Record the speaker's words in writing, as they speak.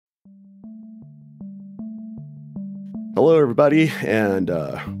Hello, everybody, and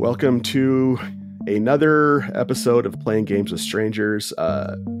welcome to another episode of Playing Games with Strangers.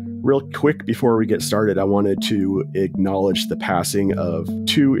 Real quick before we get started, I wanted to acknowledge the passing of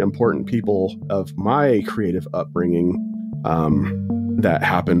two important people of my creative upbringing that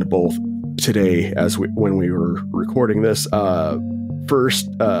happened both today when we were recording this. First,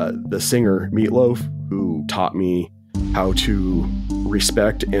 the singer Meatloaf, who taught me how to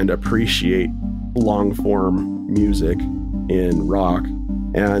respect and appreciate long-form music in rock,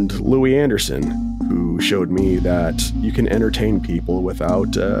 and Louis Anderson, who showed me that you can entertain people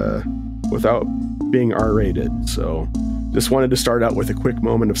without being R-rated. So just wanted to start out with a quick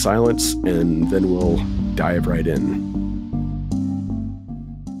moment of silence, and then we'll dive right in.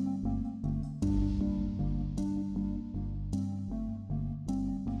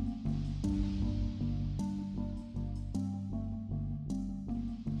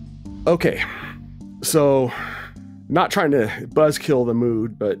 Okay, so not trying to buzzkill the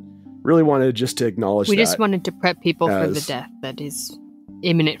mood, but really wanted just to acknowledge we just wanted to prep people for the death that is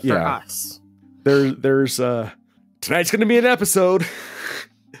imminent for us. There's tonight's going to be an episode.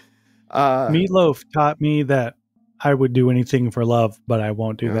 Meatloaf taught me that I would do anything for love, but I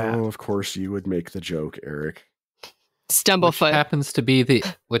won't do that. Oh, of course you would make the joke, Eric. Stumblefoot.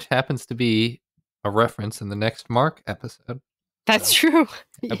 Which happens to be a reference in the next Mark episode. That's true.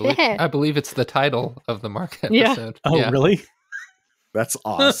 I believe it's the title of the Mark episode. Oh, yeah. Really? That's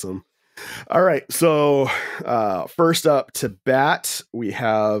awesome. All right. So first up to bat, we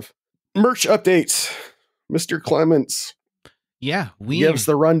have merch updates. Mr. Clements. Yeah. Gives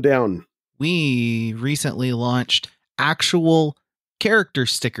the rundown. We recently launched actual character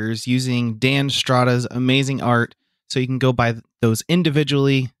stickers using Dan Strada's amazing art. So you can go buy those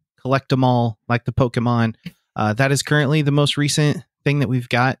individually, collect them all like the Pokemon. That is currently the most recent thing that we've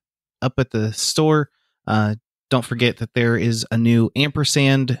got up at the store. Don't forget that there is a new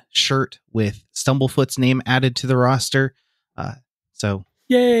ampersand shirt with Stumblefoot's name added to the roster. So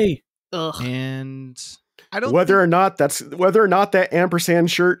yay! Ugh. And I don't whether or not that ampersand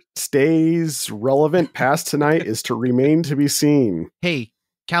shirt stays relevant past tonight is to remain to be seen. Hey,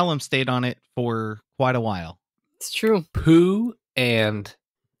 Callum stayed on it for quite a while. It's true. Pooh, and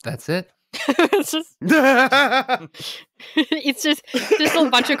that's it. It's just a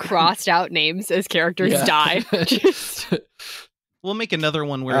bunch of crossed out names as characters die. We'll make another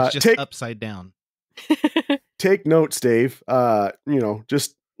one where it's just upside down. Take notes, Dave.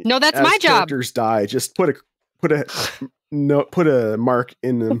 Just no, that's as my job. Characters die. Just put a mark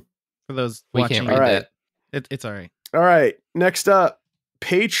in them For those We watching. can't read All right. that. It's all right. All right. Next up,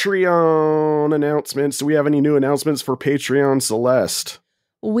 Patreon announcements. Do we have any new announcements for Patreon, Celeste?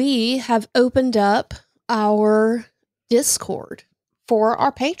 We have opened up our Discord for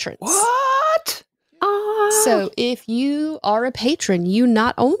our patrons. What? So if you are a patron, you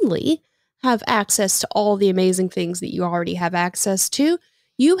not only have access to all the amazing things that you already have access to,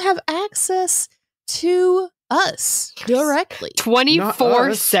 you have access to us directly.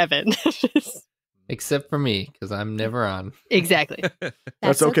 24/7. Except for me, because I'm never on. Exactly.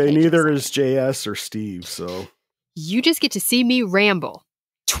 That's okay. Neither is JS or Steve. So You just get to see me ramble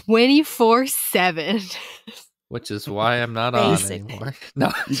 24/7. Which is why I'm not on Basically. anymore.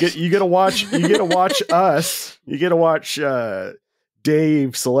 No, you get to watch us. You get to watch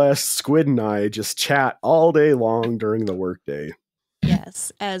Dave, Celeste, Squid, and I just chat all day long during the workday.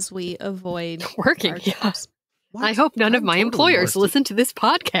 Yes, as we avoid Working, our yeah. jobs. I hope none of my employers listen to this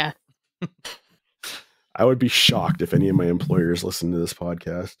podcast. I would be shocked if any of my employers listen to this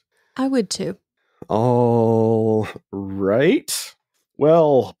podcast. I would too. All right.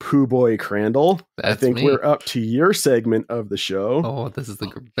 Well, Pooh Boy Crandall, I That's think me. we're up to your segment of the show. Oh, this is the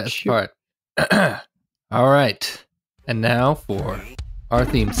best part. All right. And now for our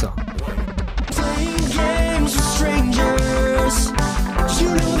theme song. Playing games with strangers, you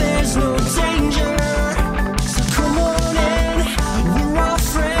know there's no danger. So come on in, we're all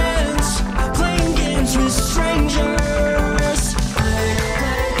friends. Playing games with strangers. I'm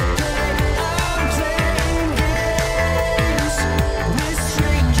playing games with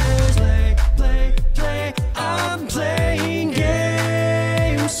strangers. I'm playing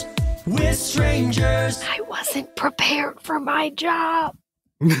games with strangers. I wasn't prepared for my job.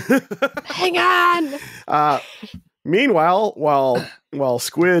 Hang on. Meanwhile, while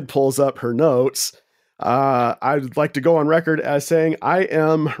Squid pulls up her notes, I'd like to go on record as saying I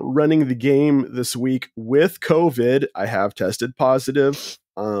am running the game this week with COVID. I have tested positive.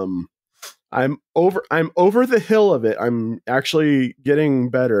 I'm over the hill of it. I'm actually getting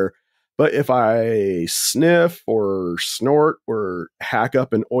better. But if I sniff or snort or hack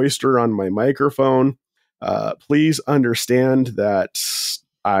up an oyster on my microphone, Please understand that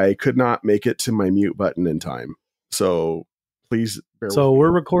I could not make it to my mute button in time. So please bear with me. we're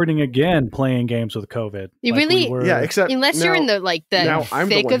recording again, playing games with COVID. You really- Yeah, except Unless you're in the now I'm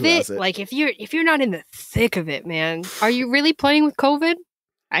the thick one of who it, has it. like if you're not in the thick of it, man, are you really playing with COVID?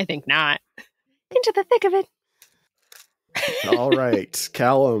 I think not. Into the thick of it. All right,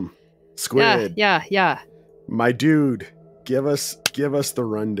 Callum, Squid, Yeah. my dude, give us the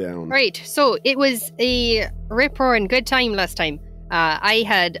rundown. Right. So it was a rip-roaring good time last time. I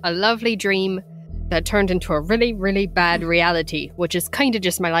had a lovely dream that turned into a really, really bad reality, which is kind of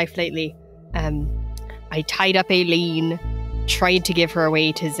just my life lately. I tied up Aelin, tried to give her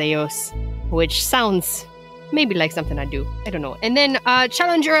away to Zeus, which sounds maybe like something I'd do. I don't know. And then a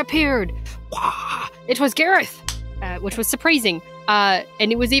challenger appeared. Wah! It was Gareth, which was surprising. And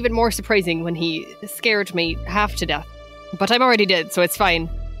it was even more surprising when he scared me half to death. But I'm already dead, so it's fine.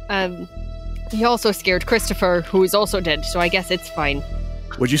 He also scared Christopher, who is also dead, so I guess it's fine.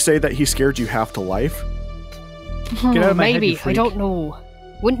 Would you say that he scared you half to life? Get out of my head, Maybe. you I freak. don't know.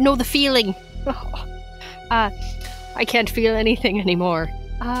 Wouldn't know the feeling. I can't feel anything anymore.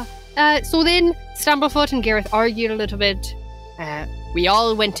 So then Stumblefoot and Gareth argued a little bit. We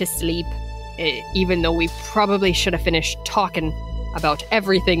all went to sleep, even though we probably should have finished talking about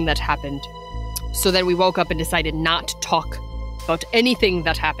everything that happened. So then we woke up and decided not to talk about anything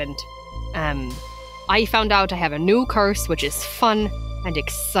that happened. I found out I have a new curse, which is fun and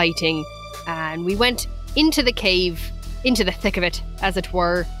exciting. And we went into the cave, into the thick of it, as it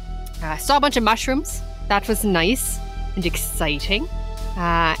were. Saw a bunch of mushrooms. That was nice and exciting.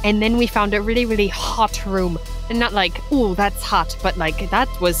 And then we found a really, really hot room. And not like, oh, that's hot, but like, that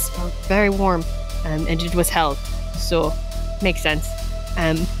was very warm. And it was hell. So, makes sense.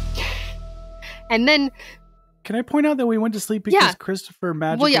 And then... Can I point out that we went to sleep because Yeah. Christopher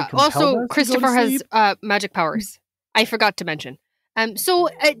magically Well, yeah. compelled us to Also, go Christopher to has sleep? magic powers. I forgot to mention. So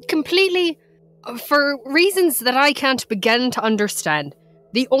completely, for reasons that I can't begin to understand,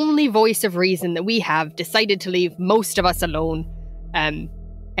 the only voice of reason that we have decided to leave most of us alone, and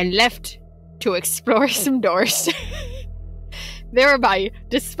left to explore some doors. Thereby,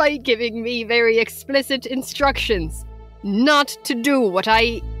 despite giving me very explicit instructions not to do what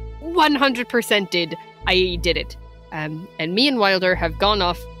I 100% did, I did it. And me and Wilder have gone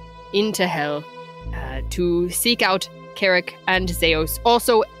off into hell to seek out Carrick and Zeus.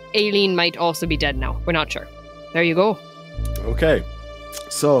 Also, Aelin might also be dead now. We're not sure. There you go. Okay,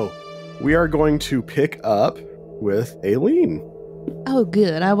 so we are going to pick up with Aelin. Oh,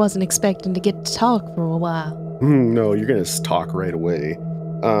 good. I wasn't expecting to get to talk for a while. No, you're gonna talk right away.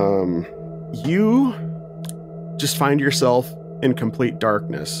 You just find yourself in complete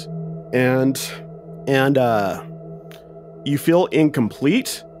darkness, and you feel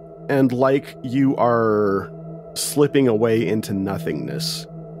incomplete and like you are slipping away into nothingness.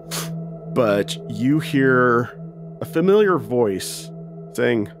 But you hear a familiar voice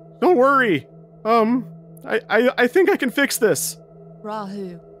saying, "Don't worry. I think I can fix this."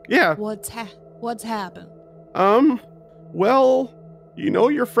 Rahu, Yeah. what's happened? Well, you know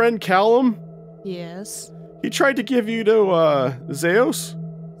your friend Callum? Yes. He tried to give you to, Zeus?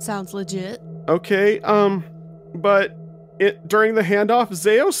 Sounds legit. Okay, but during the handoff,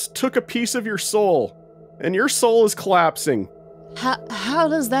 Zeus took a piece of your soul, and your soul is collapsing. How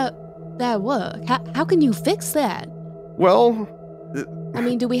does that work? How can you fix that? Well, I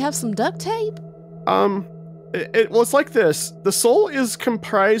mean, do we have some duct tape? well, it's like this. The soul is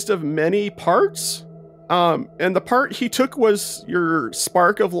comprised of many parts, and the part he took was your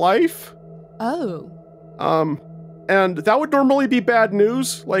spark of life. Oh. And that would normally be bad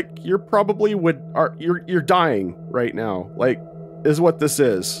news. Like, you're probably you're dying right now. Like, is what this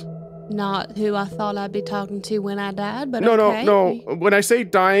is. Not who I thought I'd be talking to when I died, but No, okay. no. When I say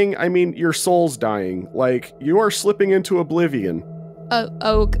dying, I mean your soul's dying. Like, you are slipping into oblivion.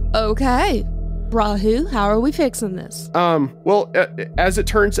 Oh, okay. Rahu, how are we fixing this? Well, as it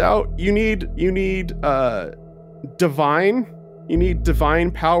turns out, you need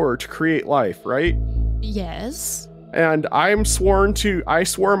divine power to create life, right? Yes. And I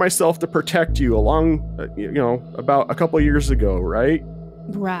swore myself to protect you about a couple years ago, right?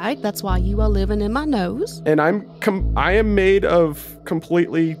 Right, that's why you are living in my nose. And I am made of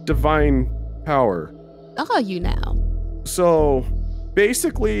completely divine power. Are you now? So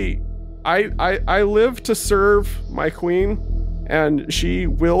basically, I live to serve my queen, and she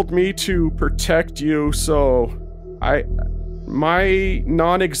willed me to protect you, so my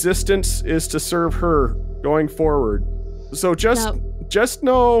non-existence is to serve her going forward. So just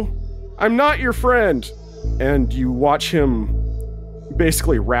know I'm not your friend. And you watch him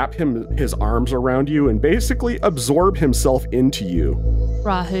basically wrap his arms around you and basically absorb himself into you.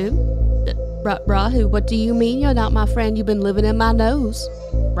 Rahu? Rahu, what do you mean you're not my friend? You've been living in my nose.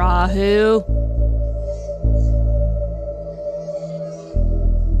 Rahu.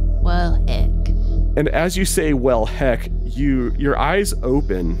 Well, heck. And as you say, well, heck, your eyes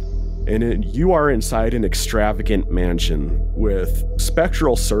open, and you are inside an extravagant mansion with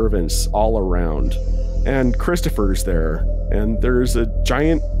spectral servants all around. And Christopher's there, and there's a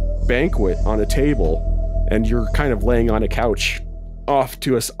giant banquet on a table, and you're kind of laying on a couch off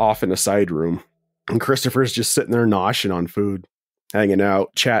in a side room. And Christopher's just sitting there noshing on food, hanging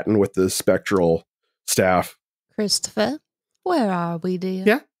out, chatting with the spectral staff. Christopher, where are we, dear?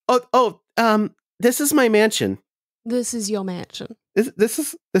 Yeah. This is my mansion. This is your mansion.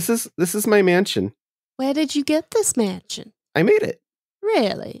 This is my mansion. Where did you get this mansion? I made it.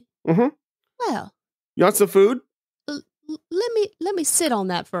 Really? Mm-hmm. Well, You want some food? let me sit on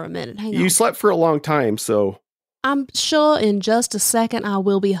that for a minute. Hang on. You slept for a long time, so I'm sure in just a second I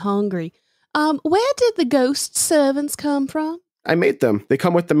will be hungry. Where did the ghost servants come from? I made them. They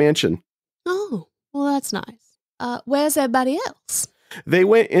come with the mansion. Oh, well, that's nice. Where's everybody else? They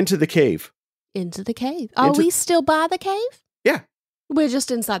went into the cave. Into the cave. Are we still by the cave? Yeah. We're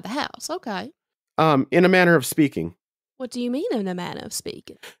just inside the house. Okay. In a manner of speaking. What do you mean in a manner of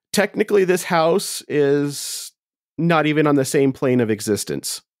speaking? Technically, this house is not even on the same plane of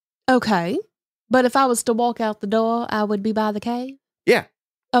existence. Okay. But if I was to walk out the door, I would be by the cave? Yeah.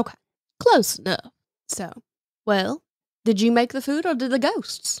 Okay. Close enough. So, well, did you make the food or did the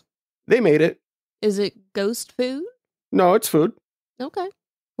ghosts? They made it. Is it ghost food? No, it's food. Okay.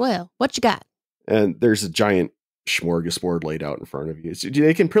 Well, what you got? And there's a giant smorgasbord laid out in front of you. So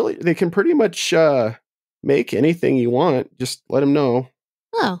they can pretty much make anything you want. Just let them know.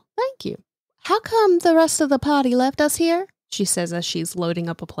 Oh, thank you. How come the rest of the party left us here? She says as she's loading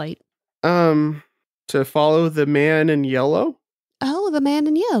up a plate. To follow the man in yellow. Oh, the man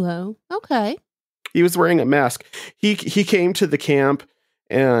in yellow. Okay. He was wearing a mask. He came to the camp,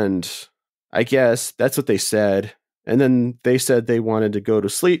 and I guess that's what they said. And then they said they wanted to go to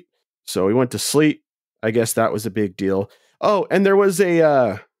sleep, so he went to sleep. I guess that was a big deal. Oh, and there was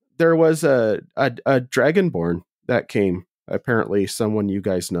a dragonborn that came. Apparently, someone you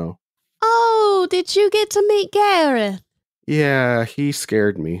guys know. Oh, did you get to meet Gareth? Yeah, he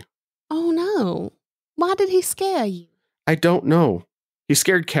scared me. Oh no. Why did he scare you? I don't know. He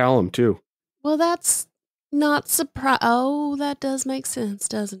scared Callum too. Well, that's not Oh, that does make sense,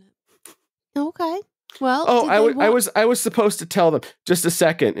 doesn't it? Okay. Well, oh, I was supposed to tell them. Just a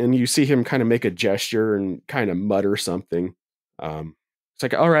second, and you see him kind of make a gesture and kind of mutter something. It's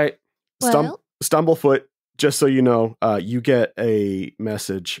like, all right, Stumblefoot. Just so you know, you get a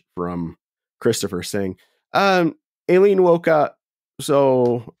message from Christopher saying, Aelin woke up,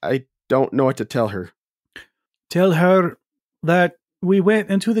 so I don't know what to tell her. Tell her that we went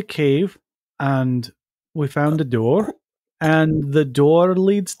into the cave and we found a door, and the door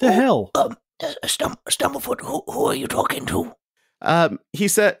leads to hell. Stumblefoot, who are you talking to? He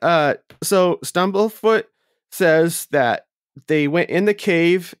said, so Stumblefoot says that they went in the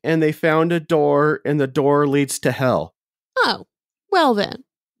cave and they found a door, and the door leads to hell. Oh, well then.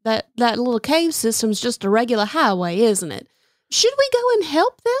 That little cave system's just a regular highway, isn't it? Should we go and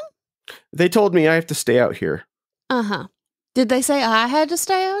help them? They told me I have to stay out here. Uh-huh. Did they say I had to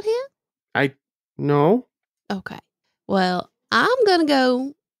stay out here? No. Okay. Well, I'm gonna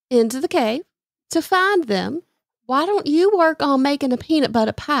go into the cave to find them. Why don't you work on making a peanut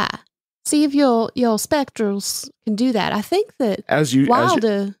butter pie? See if your spectrals can do that. I think that as you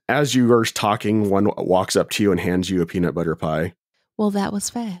are talking, one walks up to you and hands you a peanut butter pie. Well, that was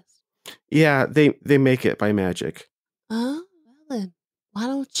fast. Yeah, they make it by magic. Oh, well then, why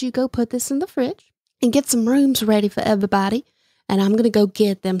don't you go put this in the fridge and get some rooms ready for everybody? And I'm going to go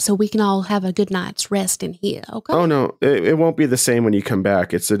get them so we can all have a good night's rest in here, okay? Oh, no, it won't be the same when you come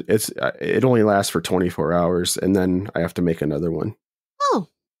back. It only lasts for 24 hours, and then I have to make another one. Oh,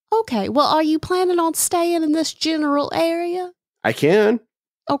 okay. Well, are you planning on staying in this general area? I can.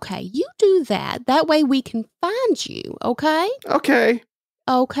 Okay, you do that. That way we can find you, okay? Okay.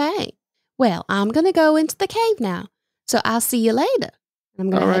 Okay. Well, I'm going to go into the cave now. So I'll see you later. I'm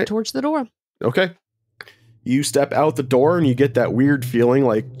going to head towards the door. Okay. You step out the door and you get that weird feeling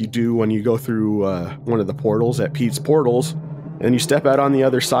like you do when you go through one of the portals at Pete's Portals. And you step out on the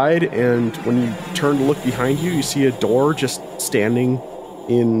other side, and when you turn to look behind you, you see a door just standing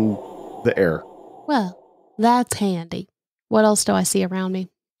in the air. Well, that's handy. What else do I see around me?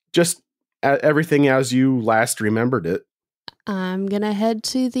 Just everything as you last remembered it. I'm going to head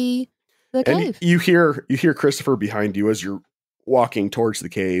to the and cave. You hear Christopher behind you as you're walking towards the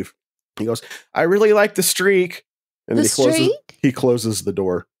cave. He goes, I really like the streak. And then he closes the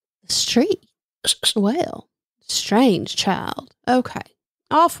door. Streak? Well, strange child. Okay.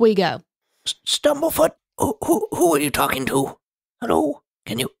 Off we go. Stumblefoot, who are you talking to? Hello?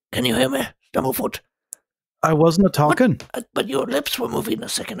 Can you hear me, Stumblefoot? I wasn't a-talking. But your lips were moving a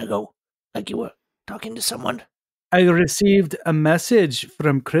second ago, like you were talking to someone. I received a message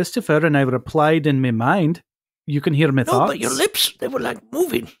from Christopher and I replied in my mind. You can hear my thoughts. No, but your lips, they were like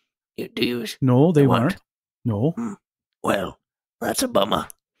moving. Do you? No, they weren't. No. Well, that's a bummer.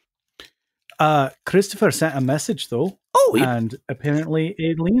 Christopher sent a message though. Oh, and apparently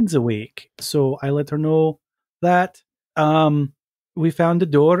Aelin's awake. So I let her know that we found a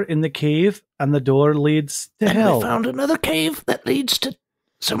door in the cave and the door leads to hell. We found another cave that leads to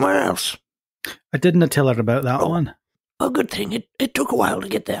somewhere else. I didn't tell her about that one. A good thing. It took a while to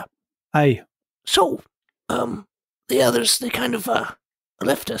get there. Aye. So, the others, they kind of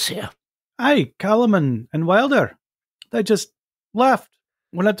left us here. Aye, Callum and Wilder. They just left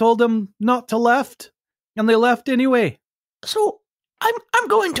when I told them not to left, and they left anyway. So, I'm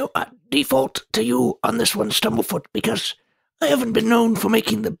going to default to you on this one, Stumblefoot, because I haven't been known for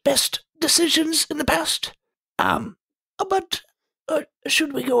making the best decisions in the past. But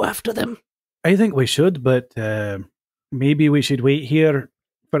should we go after them? I think we should, but maybe we should wait here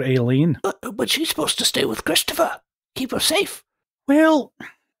for Aelin. But she's supposed to stay with Christopher. Keep her safe. Well,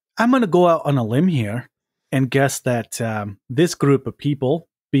 I'm going to go out on a limb here and guess that this group of people,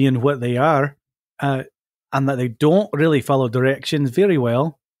 being what they are, and that they don't really follow directions very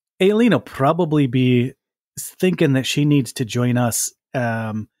well, Aelin will probably be thinking that she needs to join us.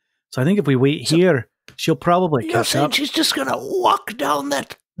 So I think if we wait here, she'll probably catch up. You're saying she's just going to walk down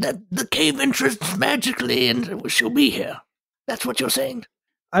the cave entrance magically and she'll be here. That's what you're saying?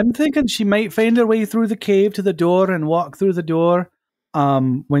 I'm thinking she might find her way through the cave to the door and walk through the door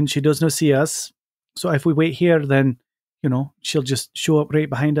when she does not see us. So if we wait here, then, she'll just show up right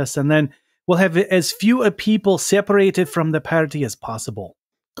behind us and then we'll have as few people separated from the party as possible.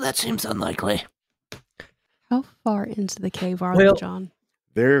 That seems unlikely. How far into the cave are they, John?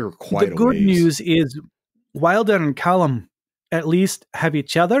 They're quite The good news is Wilder and Callum at least have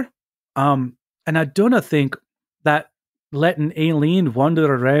each other. And I don't think that letting Aelin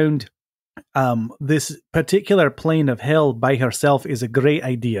wander around this particular plane of hell by herself is a great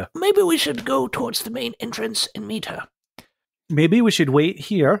idea. Maybe we should go towards the main entrance and meet her. Maybe we should wait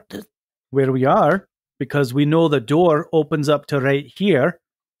here where we are because we know the door opens up to right here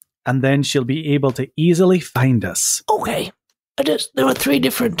and then she'll be able to easily find us. Okay. There were 3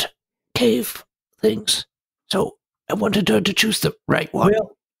 different cave things, so I wanted her to choose the right one.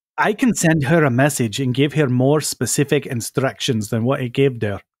 Well, I can send her a message and give her more specific instructions than what I gave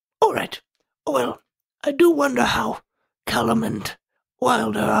her. All right. Well, I do wonder how Callum and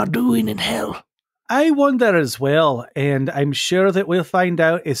Wilder are doing in hell. I wonder as well, and I'm sure that we'll find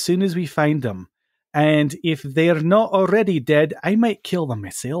out as soon as we find them. And if they're not already dead, I might kill them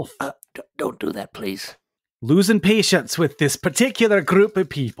myself. Don't do that, please. Losing patience with this particular group of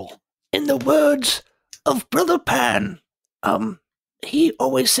people. In the words of Brother Pan, he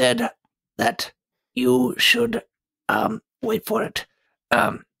always said that you should, wait for it,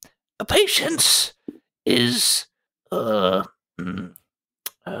 patience is, I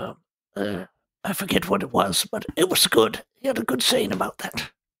forget what it was, but it was good. He had a good saying about that.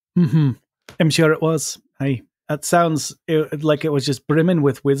 Mm-hmm. I'm sure it was. Hey, that sounds like it was just brimming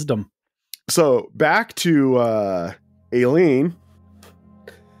with wisdom. So back to Aelin.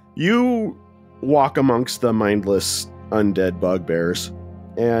 You walk amongst the mindless undead bugbears,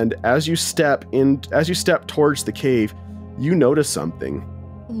 and as you step towards the cave, you notice something.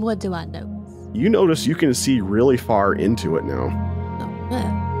 What do I notice? You notice you can see really far into it now. Oh,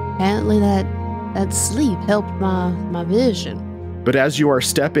 well, apparently that sleep helped my vision. But as you are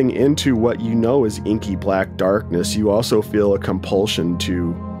stepping into what you know is inky black darkness, you also feel a compulsion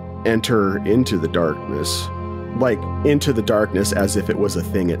to enter into the darkness. Like, into the darkness as if it was a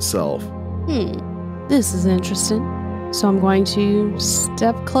thing itself. This is interesting. So I'm going to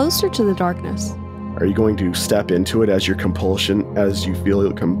step closer to the darkness. Are you going to step into it as your compulsion, as you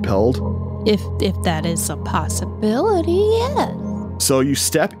feel compelled? If that is a possibility, yes. So you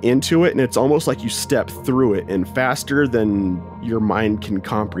step into it, and it's almost like you step through it, and faster than your mind can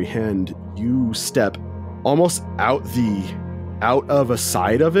comprehend, you step almost out of a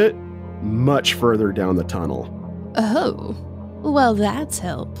side of it, much further down the tunnel. Oh, well, that's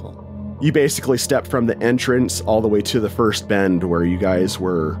helpful. You basically step from the entrance all the way to the first bend where you guys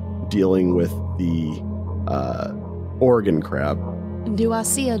were dealing with the organ crab. Do I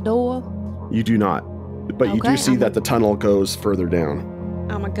see a door? You do not. But you Okay, do see that the tunnel goes further down.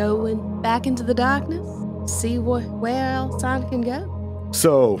 I'm going back into the darkness, see where else I can go.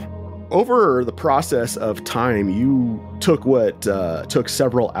 So, over the process of time, you took what took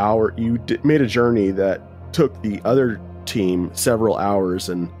several hours. You made a journey that took the other team several hours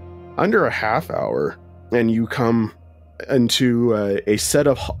and under a half hour, and you come into a set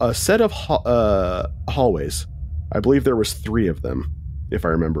of hallways. I believe there was 3 of them, if I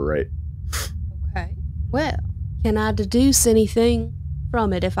remember right. Okay. Well, can I deduce anything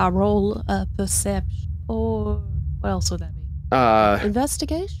from it if I roll a perception? Or what else would that be?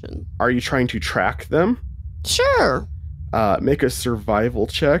 Investigation. Are you trying to track them? Sure. Make a survival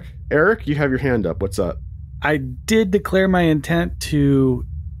check. Eric, you have your hand up. What's up? I did declare my intent to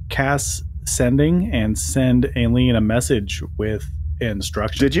cast sending and send Aelin a message with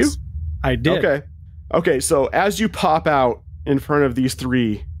instructions. Did you? I did. Okay, so as you pop out in front of these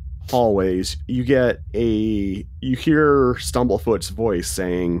 3 hallways, you hear Stumblefoot's voice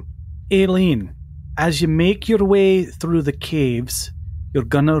saying, Aelin, as you make your way through the caves, you're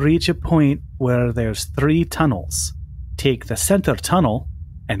gonna reach a point where there's 3 tunnels. Take the center tunnel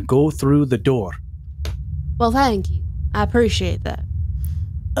and go through the door. Well, thank you. I appreciate that.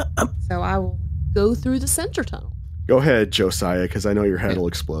 So I will go through the center tunnel. Go ahead, Josiah, because I know your head will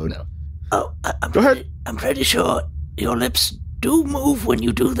explode. No. Oh, Go ahead. I'm pretty sure your lips do move when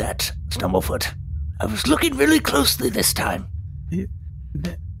you do that, Stumblefoot. I was looking really closely this time.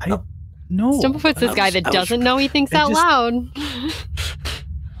 No. Stumblefoot's this guy that doesn't know he thinks out loud.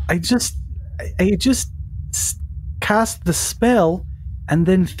 I just cast the spell and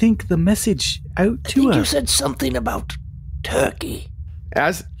then think the message out I to think her. you said something about turkey.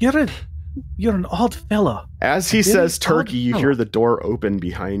 You're an odd fella. As he says turkey, you hear the door open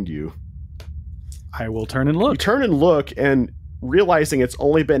behind you. I will turn and look. You turn and look, and realizing it's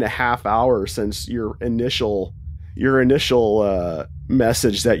only been a half hour since your initial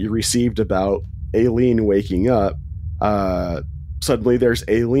message that you received about Aelin waking up, suddenly there's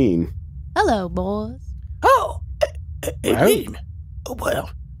Aelin. Hello, boys. Oh, Aelin. Oh, well,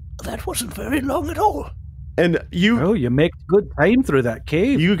 that wasn't very long at all. And you make good time through that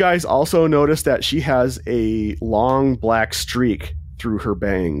cave. You guys also notice that she has a long black streak through her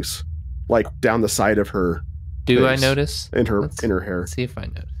bangs, like down the side of her. Do I face, notice? in her hair? Let's see if I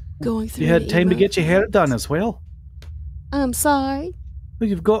notice. Going through. You had the time to get your hair emotions. done as well. I'm sorry. Well,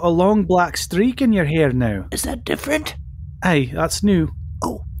 you've got a long black streak in your hair now. Is that different? Aye, that's new.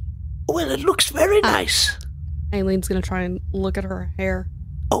 Oh, well, it looks very nice. Aileen's gonna try and look at her hair.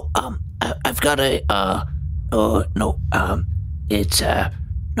 Oh, I've got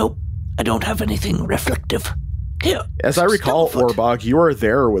nope, I don't have anything reflective. Here. As I recall, Stumblefoot. Orbog, you are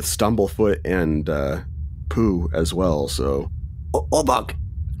there with Stumblefoot and Pooh as well, so... Orbog.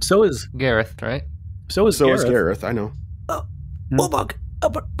 So is Gareth, right? So is Gareth, I know. Orbog,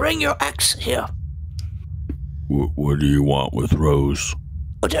 bring your axe here. What do you want with Rose?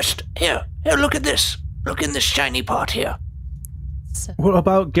 Oh, just here, look at this. Look in this shiny part here. So, What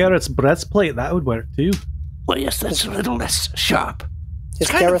about Garrett's breastplate? That would work too. Well, yes, that's a little less sharp. Is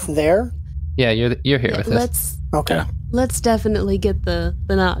Kind Gareth there? Yeah, you're here with us. Okay. let's definitely get the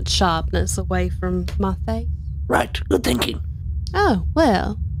not sharpness away from my face. Right, good thinking. Oh,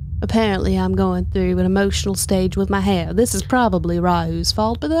 well, apparently I'm going through an emotional stage with my hair. This is probably Rahu's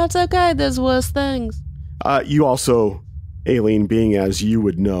fault, but that's okay. There's worse things. You also, Aelin, being as you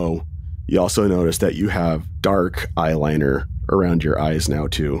would know, you also notice that you have dark eyeliner around your eyes now,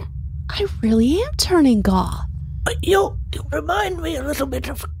 too. I really am turning goth. You remind me a little bit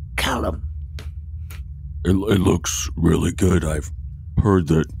of Callum. It looks really good. I've heard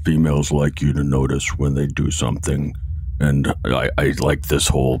that females like you to notice when they do something, and I like this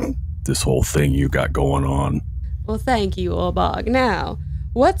whole thing you got going on. Well, thank you, Orbog. Now,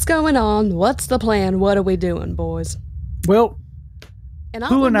 what's going on? What's the plan? What are we doing, boys? Well, And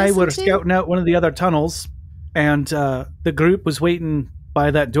Pooh and I were listening to- scouting out one of the other tunnels, and the group was waiting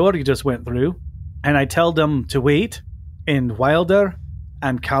by that door you just went through, and I told them to wait, and Wilder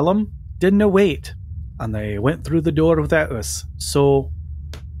and Callum didn't wait, and they went through the door without us. So,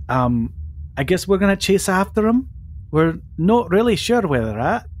 I guess we're going to chase after them. We're not really sure where they're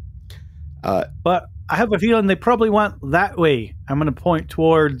at, but I have a feeling they probably went that way. I'm going to point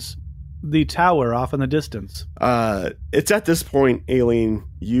towards the tower off in the distance. It's at this point, Aelin,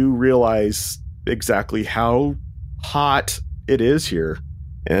 you realize exactly how hot it is here.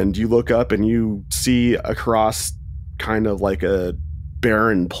 And you look up and you see across kind of like a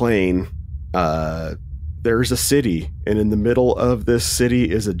barren plain, there's a city. And in the middle of this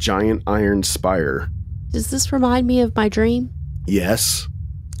city is a giant iron spire. Does this remind me of my dream? Yes.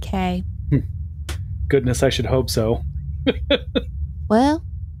 Okay. goodness, I should hope so. Well,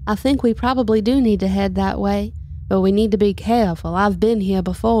 I think we probably do need to head that way, but we need to be careful. I've been here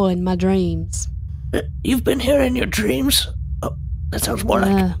before in my dreams. You've been here in your dreams? Oh, that sounds more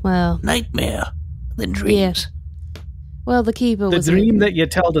like nightmare than dreams. Yeah. Well, the keeper The was... dream that you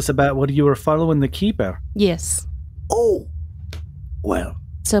told us about where you were following the keeper. Yes. Oh, well.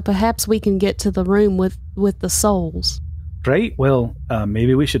 So perhaps we can get to the room with the souls. Right, well,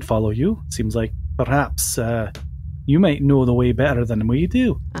 maybe we should follow you. Seems like perhaps you might know the way better than we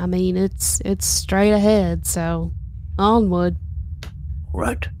do. I mean, it's straight ahead, so onward.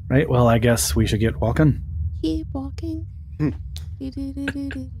 Right. Right, well, I guess we should get walking. Keep walking.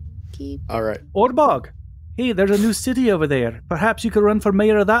 Keep. All right. Orbog! Hey, there's a new city over there. Perhaps you could run for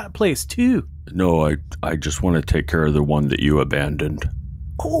mayor of that place, too. No, I just want to take care of the one that you abandoned.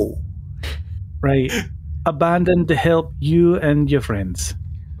 Oh. Right. Abandoned to help you and your friends.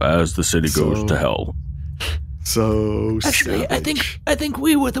 As the city goes to hell. So Actually, savage. I think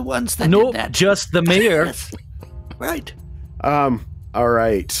we were the ones that Nope, did that. just the mayor. Yes. Right. All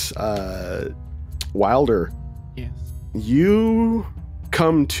right. Wilder, Yes. you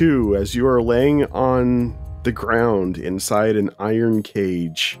come to as you are laying on the ground inside an iron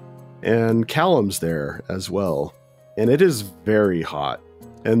cage, and Callum's there as well, and it is very hot,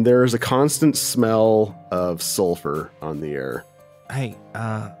 and there is a constant smell of sulfur on the air. Hey,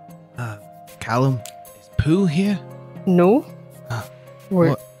 Callum, is Pooh here? No.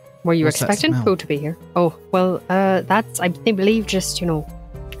 Were you what's that expecting smell? Pooh to be here? Oh, well, that's, I believe, just,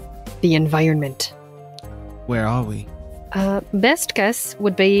 the environment. Where are we? Best guess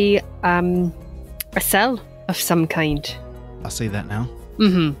would be a cell of some kind. I'll say that now.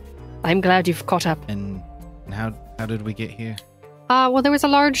 Mm-hmm. I'm glad you've caught up. And how did we get here? Well, there was a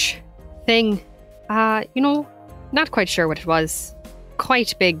large thing. Not quite sure what it was.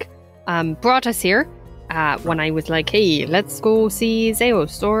 Quite big. Brought us here when I was like, hey, let's go see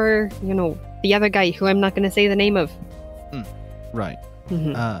Zeus or, the other guy who I'm not going to say the name of. Right.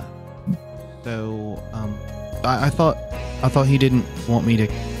 Mhm. I thought he didn't want me to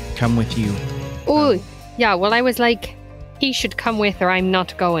come with you. Oh, yeah, well, I was like, he should come with or I'm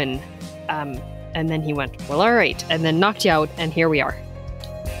not going. And then he went, well, all right, and then knocked you out, and here we are.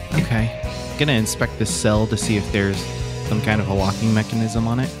 Okay. Gonna inspect this cell to see if there's some kind of a locking mechanism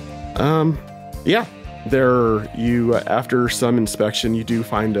on it. Yeah. After some inspection, you do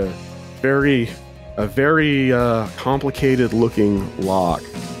find a very complicated looking lock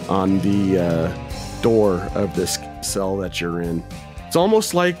on the door of this cell that you're in. It's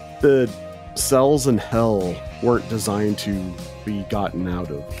almost like the cells in hell weren't designed to be gotten out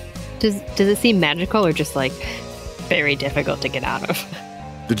of. Does it seem magical or just like very difficult to get out of?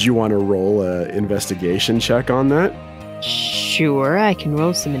 Did you want to roll a investigation check on that? Sure, I can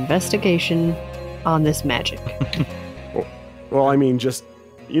roll some investigation on this magic. Well, I mean, just,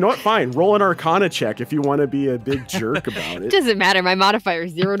 you know what? Fine. Roll an Arcana check if you want to be a big jerk about it. Doesn't matter, my modifier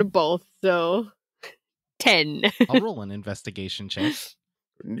is 0 to both, so 10. I'll roll an investigation check.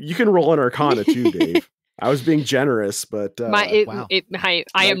 You can roll an Arcana too, Dave. I was being generous, but wow. I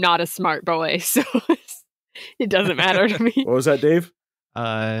am not a smart boy, so it doesn't matter to me. what was that, Dave?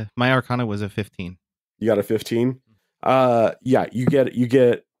 My Arcana was a 15. You got a 15. Yeah,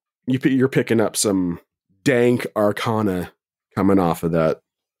 you're picking up some dank Arcana coming off of that.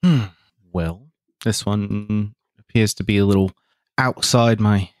 Well, this one appears to be a little outside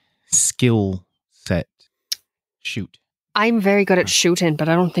my skill set. Shoot. I'm very good at shooting, but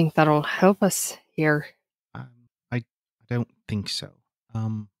I don't think that'll help us here. I don't think so. I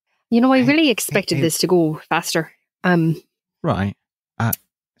really expected this to go faster. Right.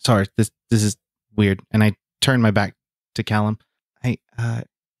 Sorry, this is weird. And I turn my back to Callum. Hey,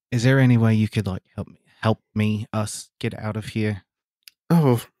 is there any way you could help us get out of here?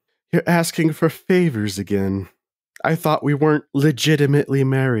 Oh, you're asking for favors again. I thought we weren't legitimately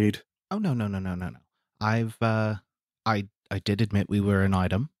married. Oh no. I did admit we were an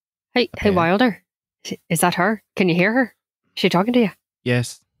item. Hey, Wilder. Is that her? Can you hear her? Is she talking to you?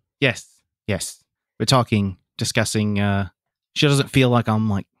 Yes. We're discussing, she doesn't feel like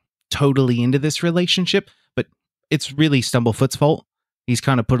I'm totally into this relationship, but it's really Stumblefoot's fault. He's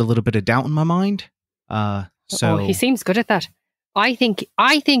kind of put a little bit of doubt in my mind. So he seems good at that. I think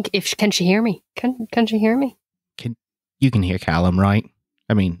can she hear me? Can she hear me? You can hear Callum, right?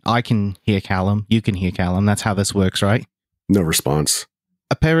 I mean, I can hear Callum. You can hear Callum. That's how this works, right? No response.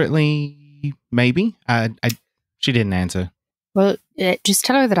 Apparently, maybe. She didn't answer. Well, just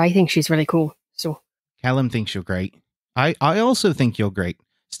tell her that I think she's really cool. So Callum thinks you're great. I also think you're great.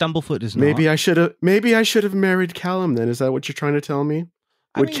 Stumblefoot is not. Maybe I should have married Callum then. Is that what you're trying to tell me?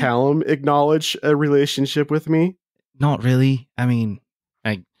 Would Callum acknowledge a relationship with me? Not really. I mean,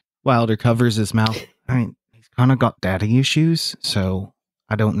 Wilder covers his mouth. I mean, he's kind of got daddy issues, so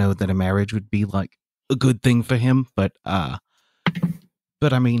I don't know that a marriage would be like a good thing for him. But I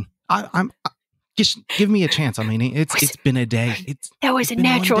mean, I'm just give me a chance. I mean, it's been a day. That was a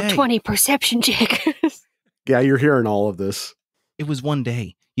natural 20 perception check. Yeah, you're hearing all of this. It was one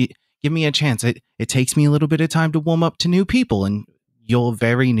day. Give me a chance. It takes me a little bit of time to warm up to new people, and you're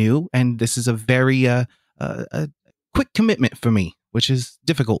very new, and this is a very a quick commitment for me, which is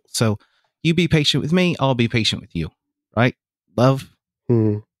difficult. So you be patient with me, I'll be patient with you. Right? Love?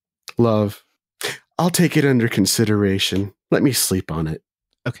 Love. I'll take it under consideration. Let me sleep on it.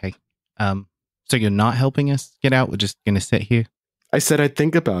 Okay. So you're not helping us get out? We're just going to sit here? I said I'd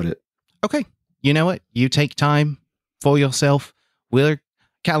think about it. Okay. You know what? You take time for yourself.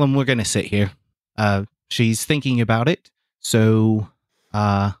 Callum, we're going to sit here. She's thinking about it. So,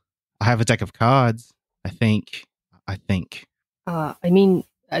 I have a deck of cards. I think. I mean,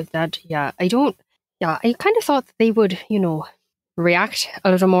 I kind of thought that they would, react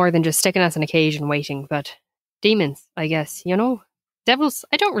a little more than just sticking us on a cage and waiting. But demons, I guess, devils,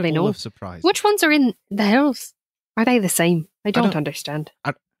 I don't really know. Of surprise. Which ones are in the hills? Are they the same? I don't understand.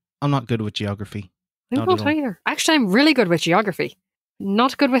 I'm not good with geography. I'm not either. Actually, I'm really good with geography.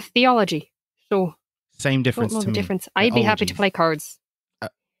 Not good with theology. So same difference. Don't know to the me. difference. I'd be happy to play cards.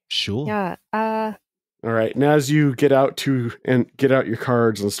 Sure. Yeah. All right. And as you get out your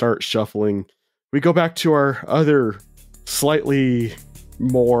cards and start shuffling, we go back to our other slightly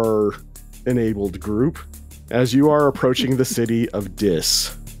more enabled group as you are approaching the city of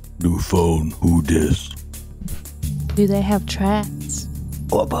Dis. New phone, who Dis? Do they have tracks?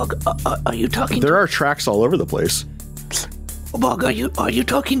 Bog, are you talking? There are tracks all over the place. Bog, are you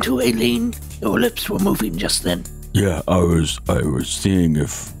talking to Aelin? Your lips were moving just then. Yeah, I was seeing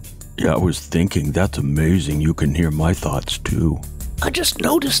if. Yeah, I was thinking that's amazing. You can hear my thoughts too. I just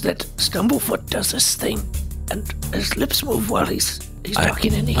noticed that Stumblefoot does this thing, and his lips move while he's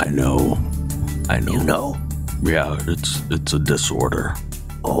talking. And I know. You know? Yeah, it's a disorder.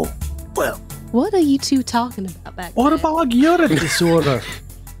 Oh, well. What are you two talking about back What there? about your disorder?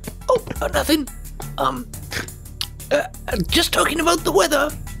 Nothing. Just talking about the weather.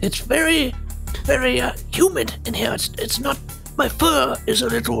 It's very, very humid in here. It's not. My fur is a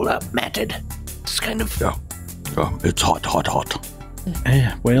little matted. It's kind of. Yeah. It's hot.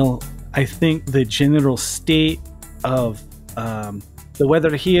 Well, I think the general state of the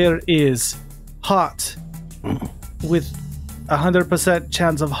weather here is hot with 100%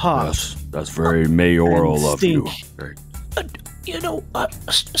 chance of hot. Yes, that's very mayoral of you. Very.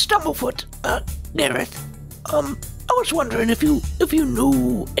 Stumblefoot, Gareth. I was wondering if you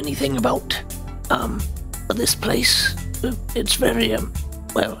knew anything about this place. It's very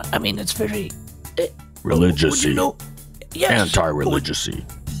it's very religious-y. You know, yes. Anti-religious-y.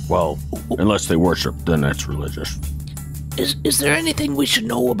 Well, unless they worship, then that's religious. Is there anything we should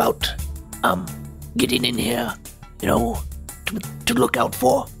know about getting in here? To look out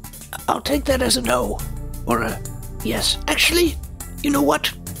for? I'll take that as a no or a yes. Actually, you know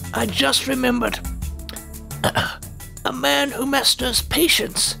what? I just remembered. A man who masters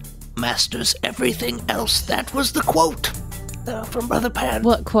patience masters everything else. That was the quote from Brother Pan.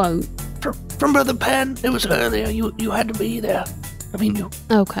 What quote? From Brother Pan. It was earlier. You had to be there. I mean, you.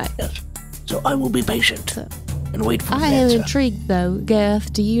 Okay. Yes. So I will be patient and wait for. I am intrigued, though.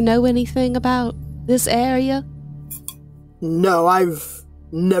 Gareth, do you know anything about this area? No, I've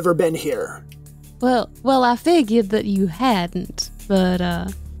never been here. Well, I figured that you hadn't,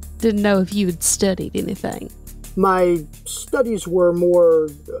 but didn't know if you had studied anything. My studies were more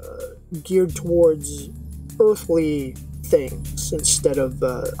geared towards earthly things instead of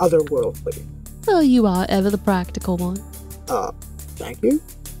otherworldly. Well, you are ever the practical one. Thank you.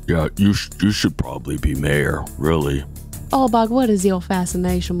 Yeah, you should probably be mayor, really. Bog, what is your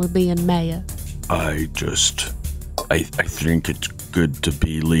fascination with being mayor? I think it's good to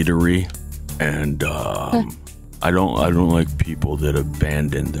be leadery, and I don't like people that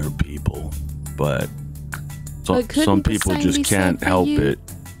abandon their people, but some people just can't help it.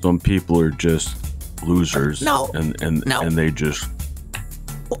 Some people are just losers, and they just.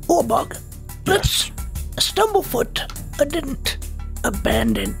 Bog, yes. Stumblefoot didn't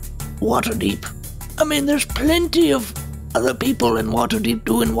abandon Waterdeep. I mean, there's plenty of other people in Waterdeep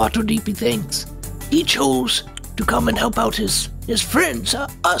doing Waterdeepy things. He chose to come and help out his friends,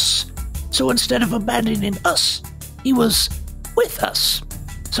 us. So instead of abandoning us, he was with us.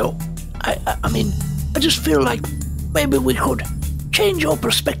 So, I mean, I just feel like maybe we could change your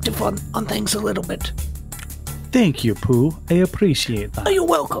perspective on things a little bit. Thank you, Pooh. I appreciate that. Oh, you're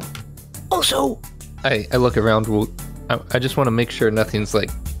welcome. Also, I look around. I just want to make sure nothing's like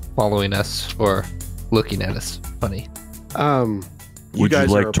following us or looking at us funny. Would you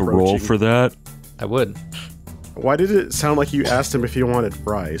like to roll for that? I would. Why did it sound like you asked him if he wanted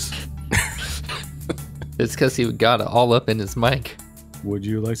fries? It's because he got it all up in his mic. Would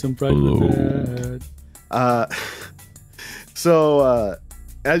you like some fries with that? So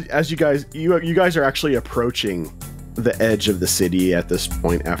as you guys are actually approaching the edge of the city at this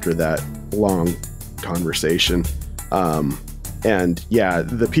point after that long conversation. And yeah,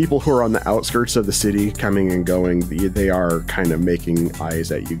 the people who are on the outskirts of the city coming and going, they are kind of making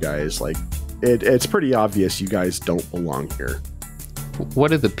eyes at you guys. Like it's pretty obvious you guys don't belong here. What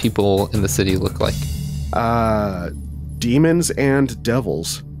do the people in the city look like? Demons and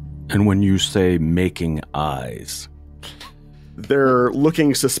devils. And when you say making eyes, they're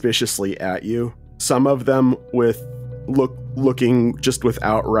looking suspiciously at you. Some of them with looking just with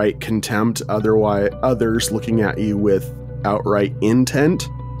outright contempt. Others looking at you with outright intent.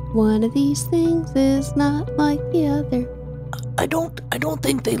 One of these things is not like the other. I don't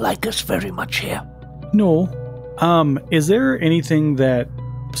think they like us very much here. No. Is there anything that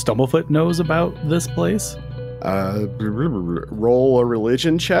Stumblefoot knows about this place? Roll a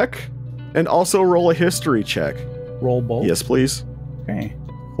religion check and also roll a history check. Roll both? Yes, please. Okay.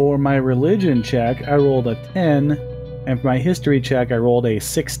 For my religion check, I rolled a 10, and for my history check, I rolled a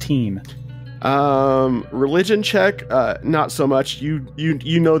 16. Religion check, not so much.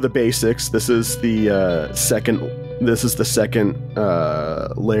 You know the basics. This is the second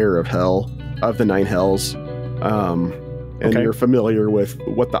layer of hell, of the 9 hells. And Okay. you're familiar with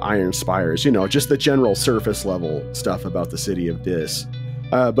what the Iron Spires, just the general surface level stuff about the city of Dis.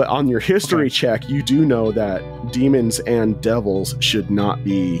 But on your history check, you do know that demons and devils should not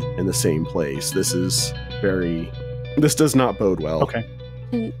be in the same place. This does not bode well. Okay.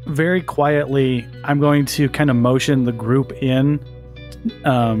 Very quietly, I'm going to kind of motion the group in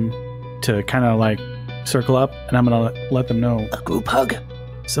to kind of like circle up, and I'm going to let them know. A group hug.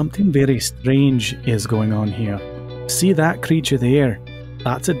 Something very strange is going on here. See that creature there?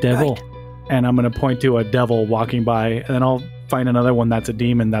 That's a devil. Right. And I'm going to point to a devil walking by, and then I'll find another one that's a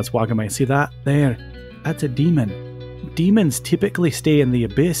demon that's walking by. See that there? That's a demon. Demons typically stay in the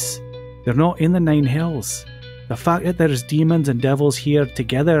abyss. They're not in the 9 hells. The fact that there's demons and devils here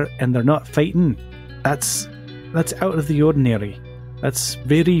together and they're not fighting, that's out of the ordinary. That's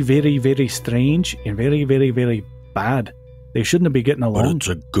very, very, very strange and very, very, very bad. They shouldn't be getting but along. it's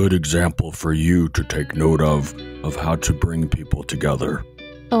a good example for you to take note of how to bring people together.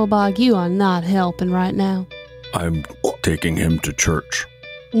 Oh, Bog, you are not helping right now. I'm taking him to church.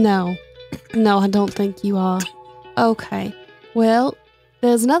 No, I don't think you are. Okay, well,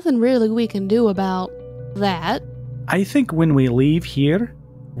 there's nothing really we can do about that. I think when we leave here,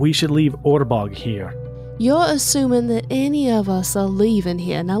 we should leave Orbog here. You're assuming that any of us are leaving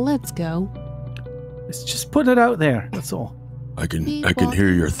here. Now let's go. Let's just put it out there. That's all. I can hear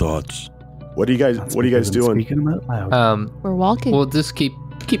your thoughts. What are you guys doing? Speaking them out loud. We're walking. We'll just keep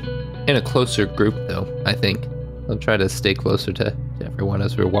in a closer group, though. I think I'll try to stay closer to everyone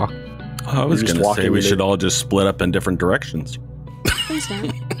as we walk. I was just going to walking say we with should it. all just split up in different directions. Please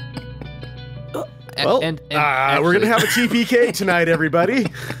don't. Well, we're gonna have a TPK tonight, everybody.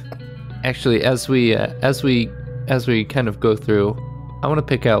 Actually, as we kind of go through, I want to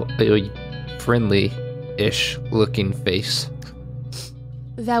pick out a friendly-ish looking face.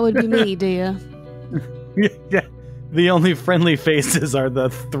 That would be me, dear. Yeah. The only friendly faces are the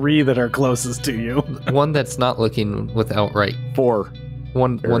 3 that are closest to you. One that's not looking with outright. 4.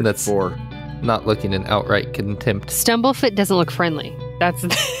 One that's 4. not looking in outright contempt. Stumblefoot doesn't look friendly. That's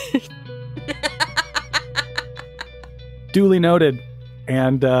Duly noted,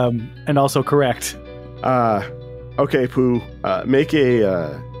 and also correct. Okay, Pooh. Make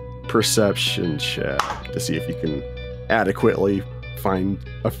a perception check to see if you can adequately find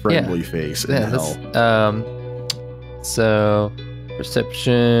a friendly face in hell. So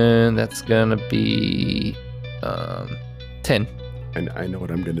perception, that's gonna be 10. And I know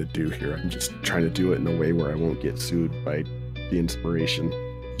what I'm gonna do here. I'm just trying to do it in a way where I won't get sued by the inspiration.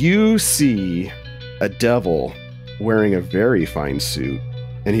 You see a devil wearing a very fine suit,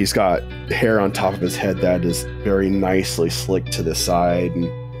 and he's got hair on top of his head that is very nicely slicked to the side.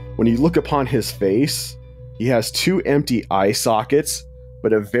 And when you look upon his face, he has 2 empty eye sockets,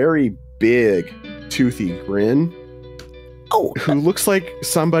 but a very big, toothy grin. Oh, Who looks like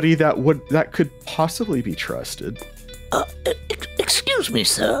somebody that could possibly be trusted. Excuse me,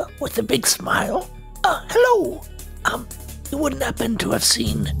 sir, with a big smile. Hello. You wouldn't happen to have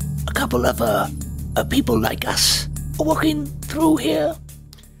seen a couple of people like us walking through here?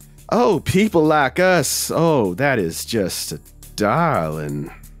 Oh, people like us. Oh, that is just a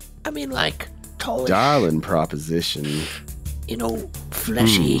darling, I mean, like, tallish, darling proposition.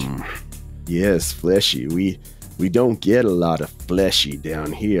 fleshy. Yes, fleshy. We don't get a lot of fleshy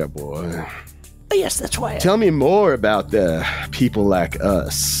down here, boy. Yes, that's why. Tell me more about the people like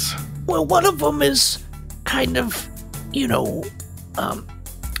us. Well, one of them is kind of,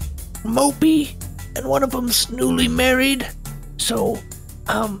 mopey, and one of them's newly married. So,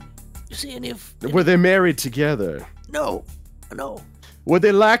 you see any of... Were they married together? No. Would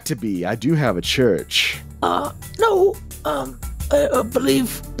they like to be? I do have a church. No. I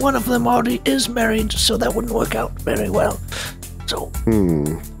believe one of them already is married, so that wouldn't work out very well. So...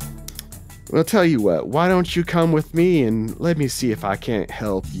 Well, tell you what, why don't you come with me and let me see if I can't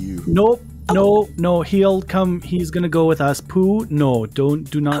help you. Nope. No, he'll come. He's gonna go with us. Pooh, no, do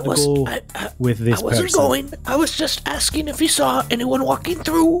not go with this person. I wasn't going. I was just asking if you saw anyone walking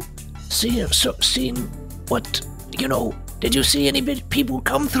through. Seeing what, did you see any people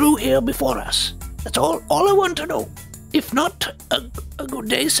come through here before us? That's all I want to know. If not, a good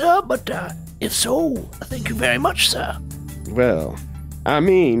day, sir, but if so, thank you very much, sir. Well, I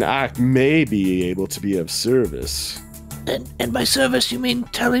mean, I may be able to be of service. And by service, you mean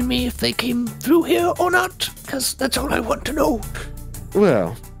telling me if they came through here or not? Because that's all I want to know.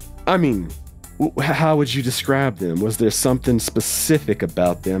 Well, I mean, how would you describe them? Was there something specific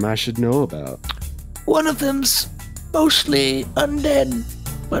about them I should know about? One of them's mostly undead,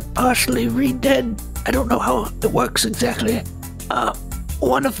 but partially re-dead. I don't know how it works exactly.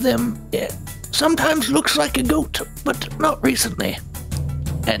 One of them sometimes looks like a goat, but not recently.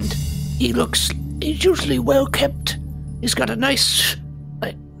 And he's usually well kept. He's got a nice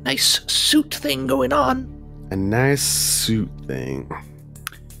suit thing going on. A nice suit thing.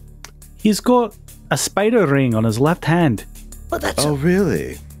 He's got a spider ring on his left hand. But that's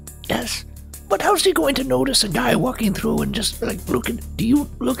really? Yes. But how's he going to notice a guy walking through and just looking? Do you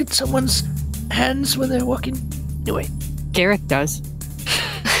look at someone's hands when they're walking? Anyway, Gareth does.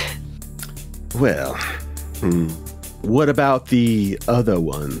 Well, what about the other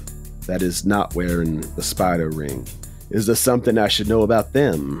one that is not wearing the spider ring? Is there something I should know about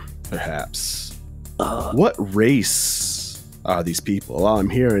them, perhaps? What race are these people? All I'm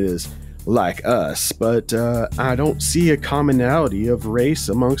hearing is like us, but I don't see a commonality of race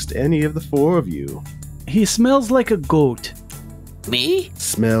amongst any of the four of you. He smells like a goat. Me?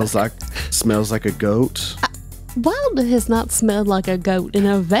 Smells like a goat? Wilder has not smelled like a goat in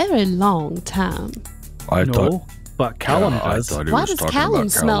a very long time. But Callum does. Why does Callum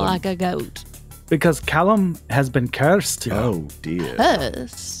smell like a goat? Because Callum has been cursed. Oh dear.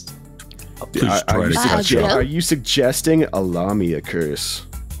 Cursed? Are you suggesting a Lamia curse?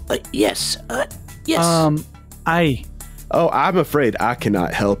 Yes. Yes. Aye. Oh, I'm afraid I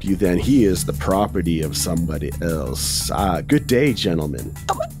cannot help you then. He is the property of somebody else. Good day, gentlemen.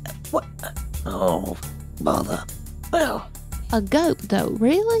 What? Oh, bother. Well. A goat, though,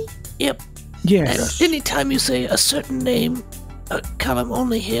 really? Yep. Yes. And anytime you say a certain name, Callum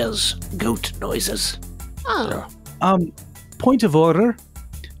only hears goat noises. Oh. Point of order.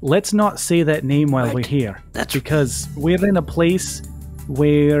 Let's not say that name while we're here. Because we're in a place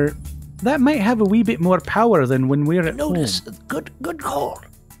where that might have a wee bit more power than when we're at home. Good call.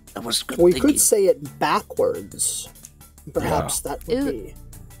 That was good. We could say it backwards. Perhaps that would be.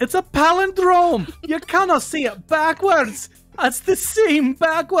 It's a palindrome. You cannot say it backwards. It's the same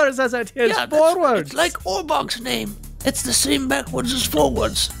backwards as it is forwards. It's like Orbog's name. It's the same backwards as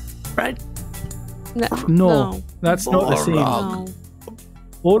forwards, right? No, that's not the same. No.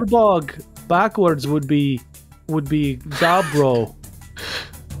 Orbog backwards would be Gabro.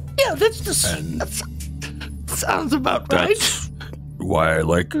 Yeah, that sounds about right. That's why I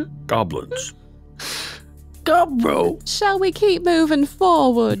like goblins. Gabro. Shall we keep moving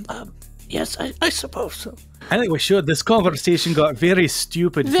forward? Yes, I suppose so. I think we should. This conversation got very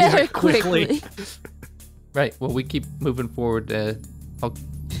stupid very quickly. Right. Well, we keep moving forward.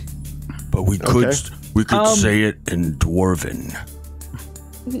 But we could say it in Dwarven.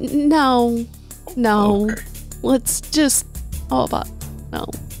 No. Okay. Let's just. No.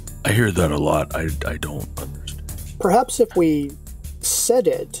 I hear that a lot. I don't understand. Perhaps if we said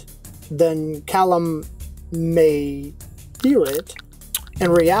it, then Callum may hear it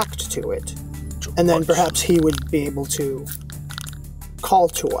and react to it. And then perhaps he would be able to call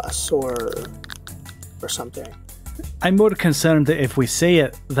to us or something. I'm more concerned that if we say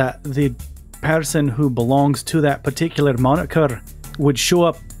it, that the person who belongs to that particular moniker would show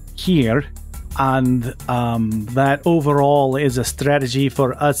up here, and that overall is a strategy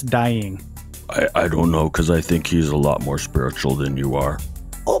for us dying. I don't know, because I think he's a lot more spiritual than you are.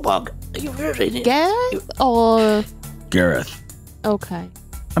 Obog, are you really? Gareth or Gareth. okay?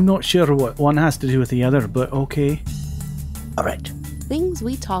 I'm not sure what one has to do with the other, but okay. All right. Things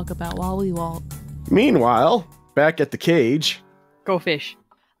we talk about while we walk. Meanwhile, back at the cage, Go fish.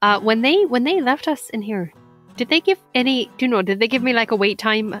 When they left us in here, did they give any? Do you know? Did they give me like a wait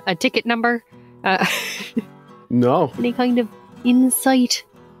time, a ticket number, no, any kind of insight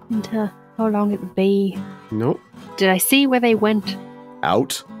into how long it would be? nope, Did I see where they went?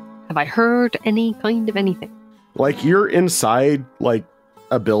 out. Have I heard any kind of anything? Like you're inside like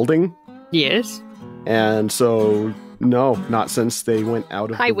a building, Yes. and so no, not since they went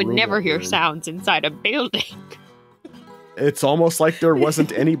out of. I the would room never that hear we're in. sounds inside a building. It's almost like there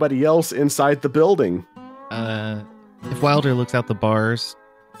wasn't anybody else inside the building. If Wilder looks out the bars,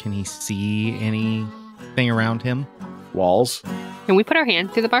 can he see anything around him? Walls. Can we put our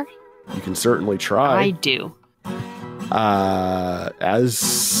hand through the bar? You can certainly try. I do.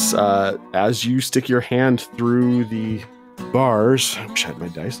 As you stick your hand through the bars, I wish I had my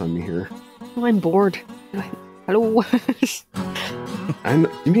dice on me here. Oh, I'm bored. Hello.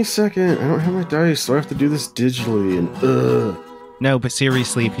 Give me a second. I don't have my dice, so I have to do this digitally. And No, but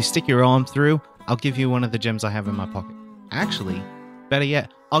seriously, if you stick your arm through, I'll give you one of the gems I have in my pocket. Actually, better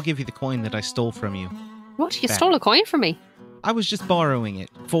yet, I'll give you the coin that I stole from you. What? You Back. stole a coin from me? I was just borrowing it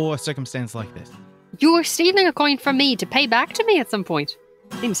for a circumstance like this. You were stealing a coin from me to pay back to me at some point.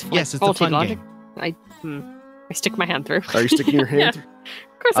 Seems Yes, it's a faulty fun logic. game. I stick my hand through. are you sticking your hand Yeah. through?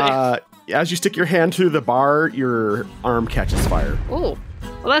 Of course I am. As you stick your hand through the bar, your arm catches fire. Oh,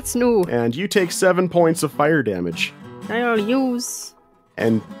 well, that's new. And you take 7 points of fire damage. I'll use.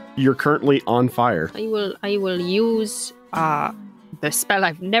 And you're currently on fire. I will use the spell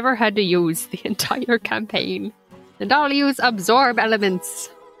I've never had to use the entire campaign, and I'll use absorb elements.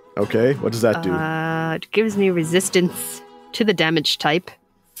 Okay, what does that do? It gives me resistance to the damage type,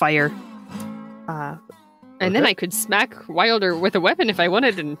 fire. And then Okay. I could smack Wilder with a weapon if I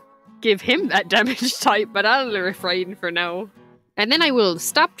wanted and give him that damage type, but I'll refrain for now. And then I will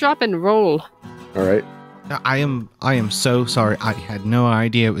stop, drop, and roll. All right. I am so sorry. I had no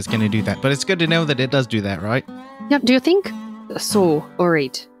idea it was going to do that, but it's good to know that it does do that, right? Yeah, do you think? So,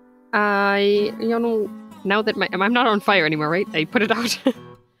 alright. Now that I'm not on fire anymore, right? I put it out.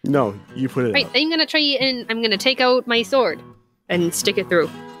 No, you put it Right, out. I'm gonna try and I'm gonna take out my sword and stick it through.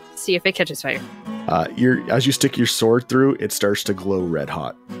 See if it catches fire. As you stick your sword through, it starts to glow red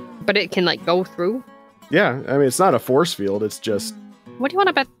hot. But it can like go through. Yeah, I mean, it's not a force field, it's just... What do you want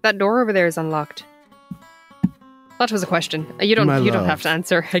to bet that door over there is unlocked? That was a question. You don't My have love. to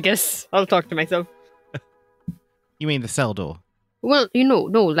answer, I guess. I'll talk to myself. You mean the cell door? Well,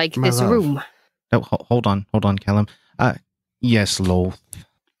 no, like My this love. room. Oh, hold on, Callum. Yes, lol.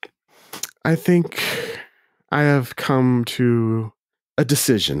 I think I have come to a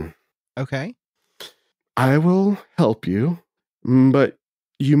decision. Okay. I will help you, but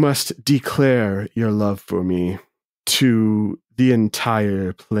you must declare your love for me to the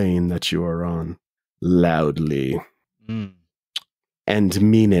entire plane that you are on, loudly, and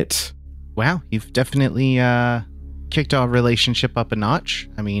mean it. Wow, you've definitely kicked our relationship up a notch.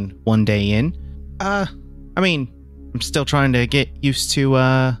 I mean, one day in. I'm still trying to get used to, do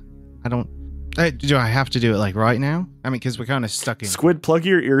I have to do it like right now? I mean, because we're kind of stuck in. Squid, plug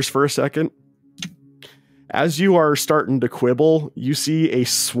your ears for a second. As you are starting to quibble, you see a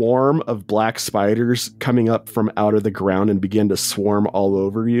swarm of black spiders coming up from out of the ground and begin to swarm all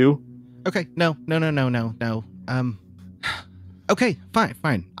over you. Okay, no. Okay,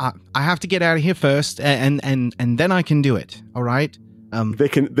 fine. I have to get out of here first, and then I can do it. All right. They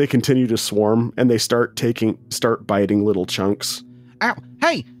continue to swarm, and they start biting little chunks. Ow!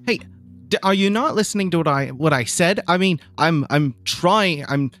 Hey! Are you not listening to what I said? I mean, I'm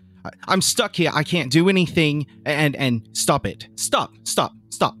trying. I'm stuck here. I can't do anything. And stop it. Stop.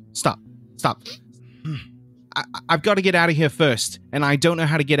 I've got to get out of here first, and I don't know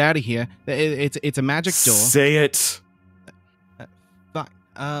how to get out of here. It's a magic door. Say it.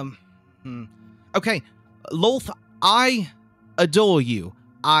 Fine. Okay, Lolth, I adore you.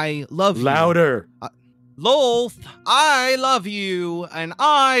 I love you. Louder. Lolth, I love you, and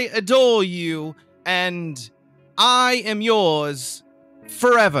I adore you, and I am yours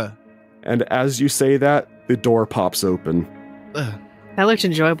forever. And as you say that, the door pops open. Ugh. That looked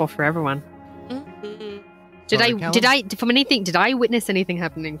enjoyable for everyone. Sorry, Callum? Did I witness anything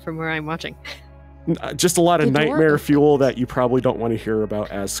happening from where I'm watching? Just a lot of The door nightmare opened. fuel that you probably don't want to hear about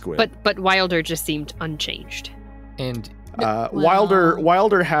as Squid. But Wilder just seemed unchanged. And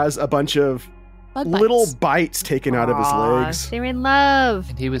Wilder has a bunch of Bug little bites. bites taken out of his Aw, legs. They're in love.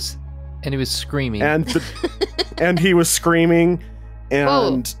 he was And he was screaming. And and he was screaming,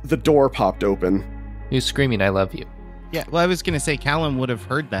 and the door popped open. He was screaming, "I love you." Yeah, well, I was going to say Callum would have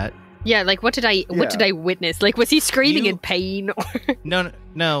heard that. Yeah, like what did I witness? Like, was he screaming in pain? Or...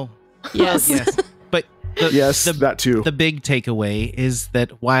 No. Yes. Yes. But that too. The big takeaway is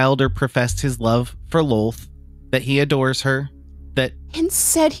that Wilder professed his love for Lolth, that he adores her, and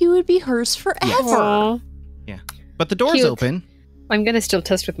said he would be hers forever. Aww. Yeah. But the door's Cute. open. I'm gonna still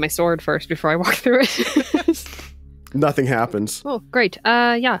test with my sword first before I walk through it. Nothing happens. Oh, great.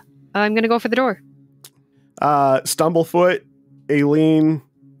 Yeah. I'm gonna go for the door. Stumblefoot, Aelin,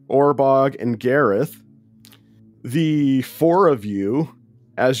 Orbog, and Gareth, the four of you,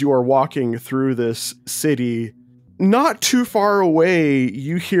 as you are walking through this city, not too far away,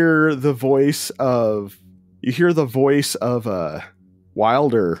 you hear the voice of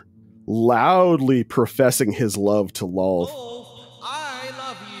Wilder loudly professing his love to Lolth. I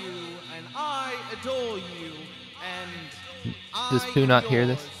love you, and I adore you, and Does Pooh not hear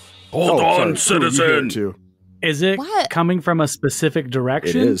this? Hold on, sorry, Pooh, you hear it citizen. too. Is it What? coming from a specific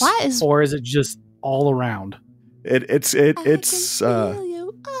direction? It is. Why is Or is it just all around? It's feel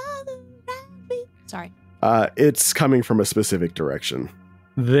you all around me. Sorry. it's coming from a specific direction.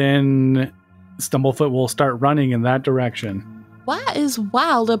 Then Stumblefoot will start running in that direction. Why is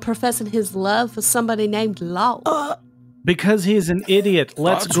Wilder professing his love for somebody named Law? Because he's an idiot.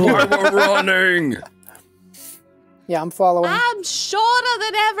 Let's That's go. why we're running. Yeah, I'm following. I'm shorter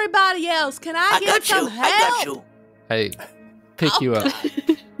than everybody else. Can I get some help? I got you. I pick you up.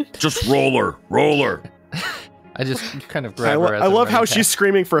 Just roller. I just kind of I, grab her. As I I'm love how running she's past.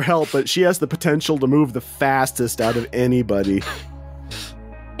 screaming for help, but she has the potential to move the fastest out of anybody.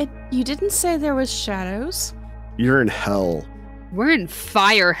 You didn't say there was shadows. You're in hell. We're in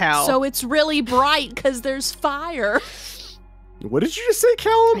fire hell. So it's really bright because there's fire. What did you just say, I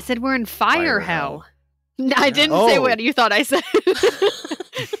Callum? said we're in fire hell. No, I didn't Oh. say what you thought I said.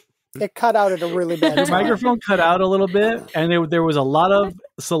 It cut out at a really bad Your time. microphone cut out a little bit, and there was a lot of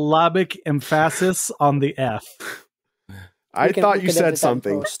syllabic emphasis on the F. I We can- thought we you can said edit that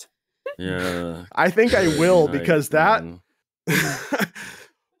something. post. Yeah. I think I will Right, because that. man.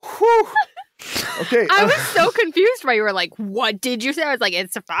 Whew. Okay. I was so confused why you were like, what did you say? I was like,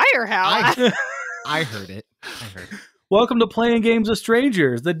 it's a fire hell. I heard it. Welcome to Playing Games with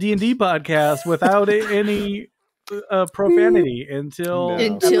Strangers, the D&D podcast without any profanity until No.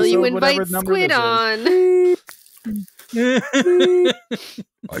 Until you episode whatever invite number Squid this on. is.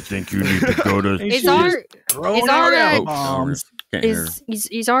 I think you need to go to. Is our Throwing Is our, out uh, bombs. Can't hear.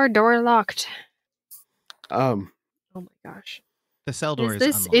 is our door locked? Oh my gosh. The cell door Is is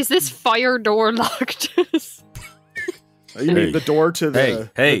this unlocked. is this fire door locked? You mean the door to the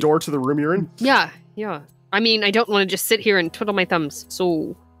Hey. the door to the room you're in? Yeah. I mean, I don't want to just sit here and twiddle my thumbs.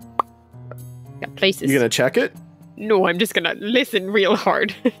 So, got places. You gonna check it? No, I'm just gonna listen real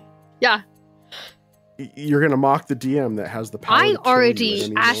hard. Yeah. You're gonna mock the DM that has the power. I to kill you at already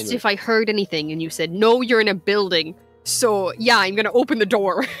any asked moment. if I heard anything, and you said no. You're in a building. So yeah, I'm gonna open the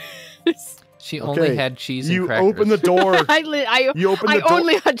door. She Okay. only had cheese and You crackers. open the door. I You open the door.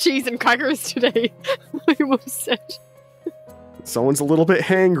 only had cheese and crackers today. My mom said. Someone's a little bit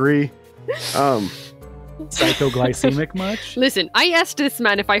hangry. Psychoglycemic much? Listen, I asked this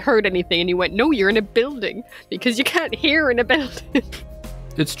man if I heard anything, and he went, "No, you're in a building because you can't hear in a building."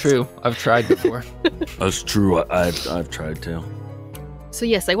 It's true. I've tried before. That's true. I've tried to. So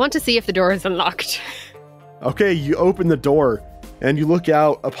yes, I want to see if the door is unlocked. Okay, you open the door and you look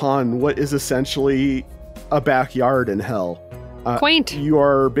out upon what is essentially a backyard in hell. Quaint. You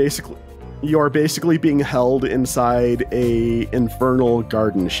are basically being held inside a infernal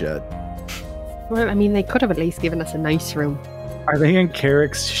garden shed. Well, I mean, they could have at least given us a nice room. Are they in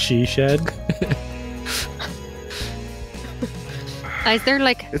Carrick's she shed? Is there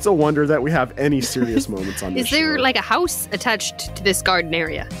like It's a wonder that we have any serious moments on this is there show. like a house attached to this garden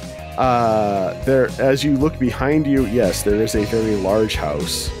area? There, as you look behind you, yes, there is a very large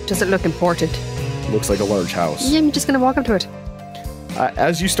house. Does it look important? Looks like a large house. Yeah, I'm just gonna walk up to it.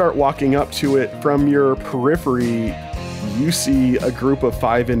 As you start walking up to it, from your periphery, you see a group of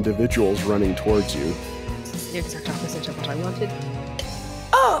 5 individuals running towards you. The exact opposite of what I wanted.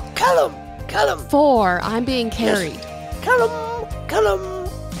 Oh, Callum, 4. I'm being carried. Callum,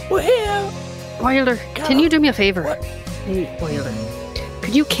 we're here. Wilder, can you do me a favor? What? Hey, Wilder,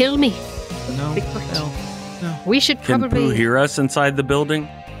 could you kill me? No, Bigfoot. no. We should Can probably. Pooh hear us inside the building?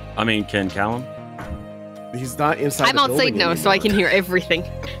 I mean, can Callum? He's not inside I'm the outside building now, so I anymore. can hear everything.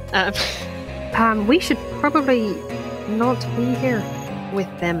 We should probably not be here with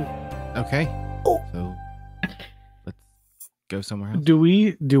them. Okay. Oh. So let's go somewhere else. Do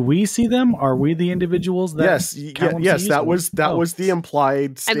we see them? Are we the individuals that Callum yes, sees? that was the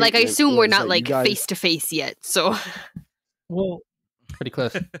implied I'm like, I statement assume we're was not that like you guys- face to face yet. So, Well, Pretty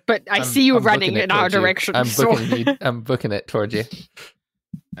close. but I I'm- see you I'm running booking it in our towards you. direction. I'm so. booking it towards you.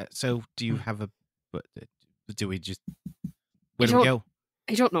 So do you have a? Do we just? Where do don't- we go?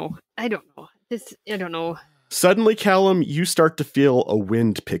 I don't know. I don't know. Suddenly, Callum, you start to feel a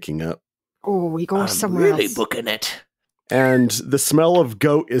wind picking up, Oh, we go I'm somewhere really else. booking it. and the smell of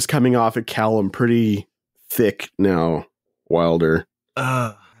goat is coming off at Callum pretty thick now. Wilder,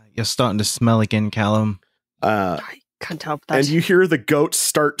 You're starting to smell again, Callum. I can't help that. and you hear the goats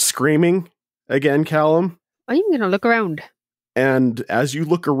start screaming again, Callum. I'm gonna look around. And as you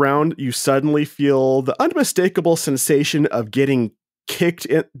look around, you suddenly feel the unmistakable sensation of getting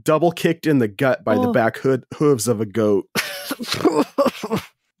double kicked in the gut by the Oh. back hooves of a goat.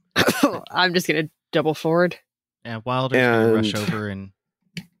 I'm just gonna double forward. Yeah, Wilder's gonna rush And- over and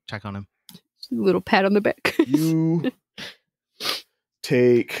check on him. Little pat on the back. You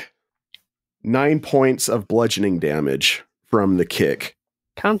take 9 points of bludgeoning damage from the kick.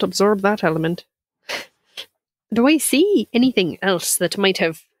 Can't absorb that element. Do I see anything else that might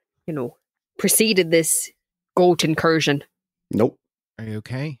have, preceded this goat incursion? Nope. Are you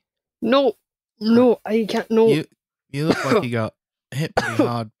okay? No, I can't. No, You look like you got hit pretty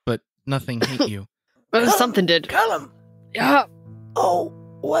hard, but nothing hit you. well, something did. Callum, Yeah. oh,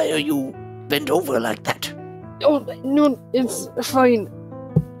 why are you bent over like that? Oh no, it's fine.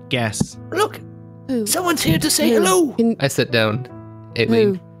 Guess. Look, Who? someone's here to say Who? hello. Can, I sit down. who?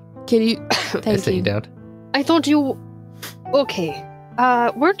 Aelin, Can you? I Thank sit you you. down. I thought you. Okay.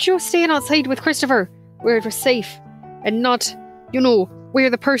 Weren't you staying outside with Christopher, where it was safe, and not, where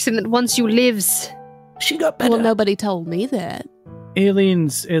the person that wants you lives? She got better. Well, nobody told me that.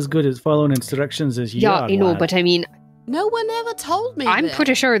 Alien's as good at following instructions as you Yeah, are. I know, lad. but I mean, No one ever told me. I'm that.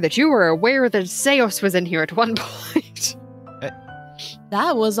 pretty sure that you were aware that Zeus was in here at one point.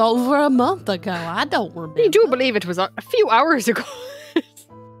 That was over a month ago. I don't remember. I do believe it was a few hours ago.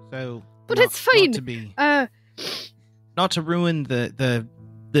 So, But not- it's fine. Not to be, Uh, not to ruin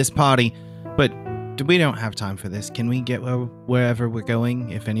this party, but we don't have time for this. Can we get wherever we're going?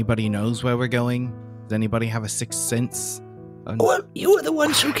 If anybody knows where we're going, does anybody have a sixth sense? Well, you were the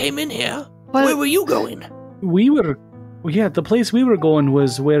ones who came in here. Well- Where were you going? The place we were going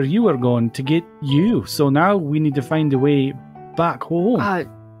was where you were going to get you. So now we need to find a way back home.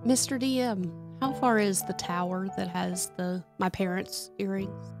 Mr. DM, how far is the tower that has my parents'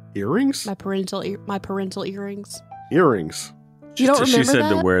 earrings? Earrings? My parental earrings. Earrings. You don't She remember said that?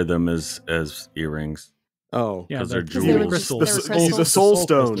 to wear them as earrings. Oh. yeah, 'cause they're Because they were jewels. just- The they were s- crystals. the soul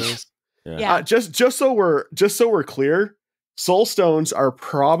stones. Yeah. Just so we're clear, soul stones are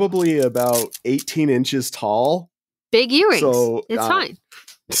probably about 18 inches tall. big earrings. So, it's fine.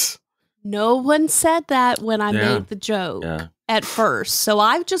 No one said that when I Yeah. made the joke Yeah. at first. So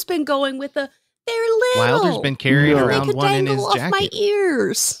I've just been going with they're little. Wilder's been carrying No. They around could one in dangle his off my jacket.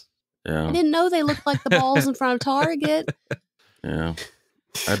 ears. I Yeah. didn't know they looked like the balls in front of Target. Yeah.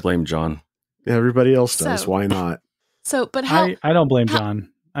 I blame John. Everybody else does. So- Why not? So, but how? I don't blame how- John.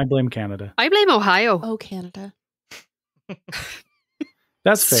 I blame Canada. I blame Ohio. Oh, Canada.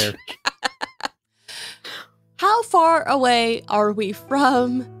 That's fair. How far away are we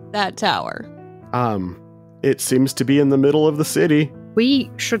from that tower? It seems to be in the middle of the city. We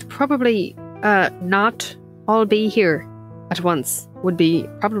should probably not all be here at once. Would be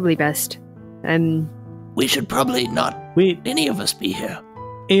probably best. We should probably not Wait, any of us be here.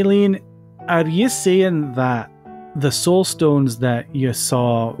 Aelin, are you saying that the soul stones that you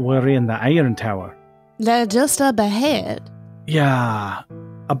saw were in the Iron Tower? They're just up ahead. Yeah,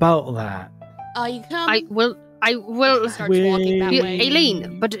 about that. Are you coming? I will. Starts walking that Wait. way.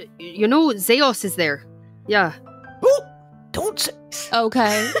 Aileen, but Zeus is there. Yeah. Oh, don't say.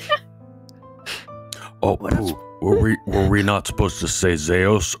 Okay. Oh, What else? were we not supposed to say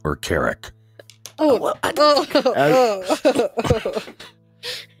Zeus or Carrick? Oh, well, I don't think-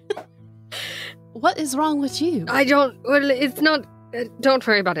 What is wrong with you? I don't. Well, it's not. Don't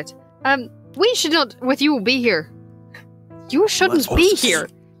worry about it. We should not, with you, be here. You shouldn't What's- be what's- here.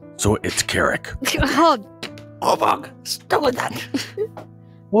 So it's Carrick. Oh, Orbog, stop with that.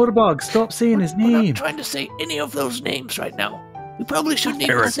 Orbog, stop saying his We're not name. trying to say any of those names right now. We probably shouldn't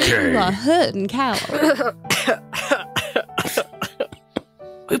even Eric say. K. You are hurting Callum.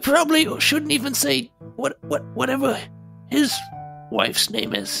 We probably shouldn't even say whatever his wife's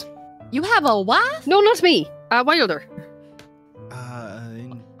name is. You have a wife? no, not me. Wilder.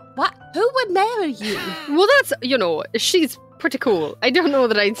 What? Who would marry you? Well, that's she's pretty cool. I don't know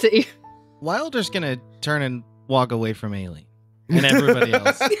that I'd say. Wilder's gonna turn and walk away from Aelin. and everybody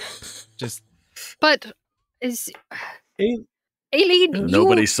else just. But is Aelin- Aelin?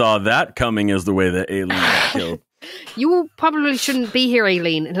 Nobody saw that coming as the way that Aelin got killed. You probably shouldn't be here,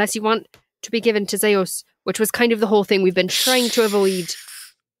 Aelin, unless you want to be given to Zeus, which was kind of the whole thing we've been trying to avoid.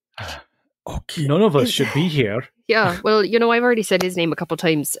 Okay. None of us should be here. Yeah, well, you know, I've already said his name a couple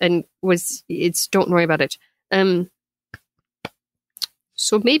times, and don't worry about it.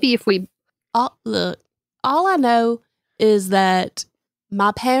 So maybe if we... Look, all I know is that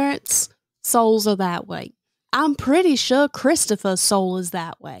my parents' souls are that way. I'm pretty sure Christopher's soul is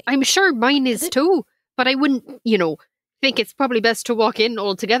that way. I'm sure mine is too, but I wouldn't, think it's probably best to walk in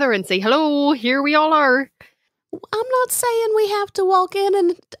all together and say, hello, here we all are. I'm not saying we have to walk in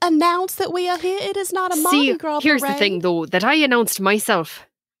and announce that we are here. It is not a Mardi Gras here's parade. the thing, though, that I announced myself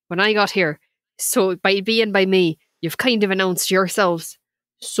when I got here. So by me, you've kind of announced yourselves.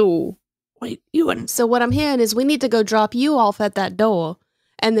 So... Wait, you and... So what I'm hearing is we need to go drop you off at that door,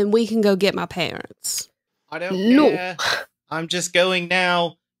 and then we can go get my parents. I don't care. I'm just going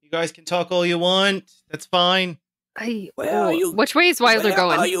now. You guys can talk all you want. That's fine. Where are you? Which way is Wilder going?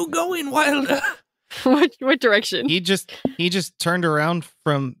 Where are you going, Wilder? What direction? He just turned around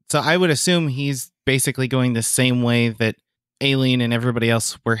from. So I would assume he's basically going the same way that Aelin and everybody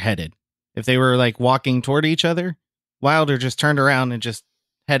else were headed. If they were like walking toward each other, Wilder just turned around and just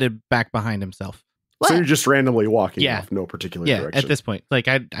headed back behind himself. So you're just randomly walking Yeah. off no particular Yeah, direction. at this point, like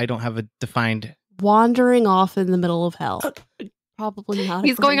I don't have a defined. Wandering off in the middle of hell. Probably not.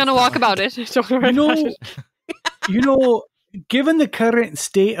 He's going on a walk about it. Don't worry about it. Given the current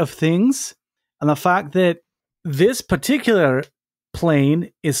state of things and the fact that this particular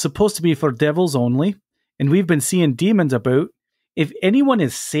plane is supposed to be for devils only, and we've been seeing demons about, if anyone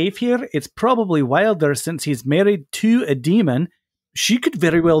is safe here, it's probably Wilder, since he's married to a demon. She could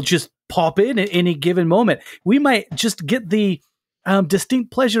very well just pop in at any given moment. We might just get the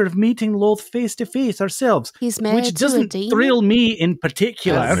distinct pleasure of meeting Loth face to face ourselves. He's married which to a doesn't demon? thrill me in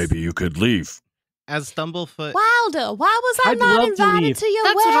particular. Maybe you could leave. As Stumblefoot. Wilder, why was I I'd not love to invited leave. to your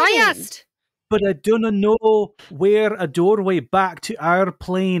That's wedding? what I asked. But I don't know where a doorway back to our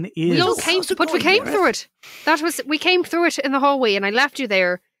plane is. We all came, but we came through it. We came through it in the hallway, and I left you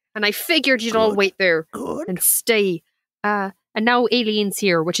there, and I figured you'd all wait there and stay. And now Aelin's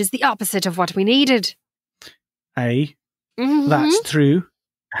here, which is the opposite of what we needed. Aye, Mhm. that's true.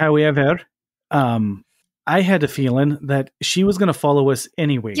 However, I had a feeling that she was going to follow us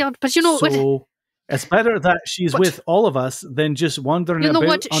anyway. Yeah, but you know what? So it's better that she's But- with all of us than just wandering You know about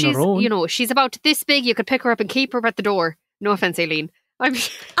what? on She's her own. she's about this big. You could pick her up and keep her at the door. No offense, Aelin.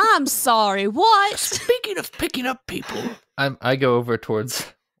 I'm sorry, what? Speaking of picking up people, I go over towards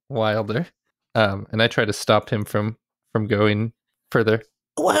Wilder, and I try to stop him from going further.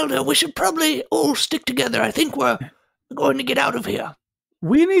 Wilder, we should probably all stick together. I think we're going to get out of here.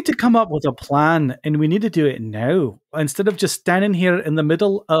 We need to come up with a plan, and we need to do it now. Instead of just standing here in the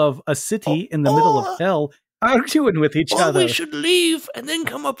middle of a city, in the middle of hell, arguing with each Or other. we should leave and then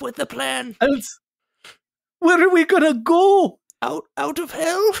come up with a plan. Where are we going to go? Out of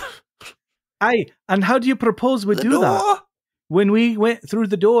hell? Aye, and how do you propose we The do that? door? When we went through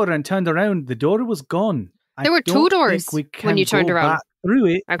the door and turned around, the door was gone. There were two doors we when you turned go around. back through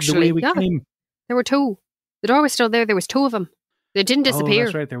it Actually, the way we yeah. came. There were two. The door was still there. There was two of them. They didn't disappear. Oh,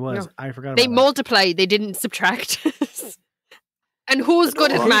 that's right, there was. No. I forgot They about multiplied. They didn't subtract. And who's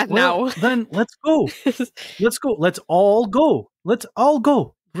good at that. math Well, now? then let's go. Let's go. Let's all go. Let's all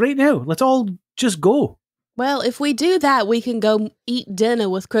go. Right now. Let's all just go. Well, if we do that, we can go eat dinner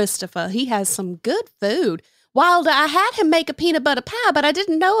with Christopher. He has some good food. Wilder, I had him make a peanut butter pie, but I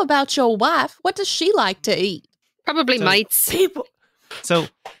didn't know about your wife. What does she like to eat? Probably So- mites. People. So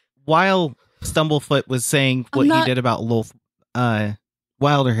while Stumblefoot was saying what not- he did about Loth,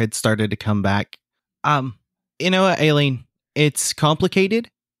 Wilder had started to come back. You know what, Aelin? It's complicated.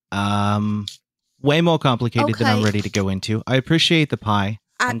 Way more complicated than I'm Okay. ready to go into. I appreciate the pie.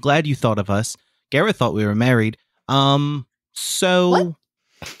 I- I'm glad you thought of us. Gareth thought we were married. So What?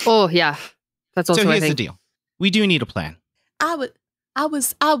 Oh, yeah. That's also, so I here's the think. deal. We do need a plan.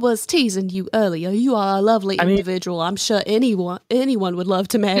 I was teasing you earlier. You are a lovely I mean- individual. I'm sure anyone would love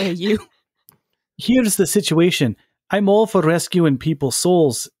to marry you. Here's the situation. I'm all for rescuing people's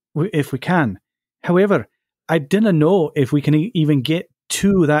souls if we can. However, I didn't know if we can even get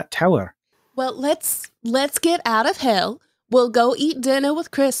to that tower. Well, let's get out of hell. We'll go eat dinner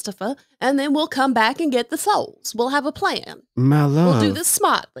with Christopher, and then we'll come back and get the souls. We'll have a plan. My love, We'll do this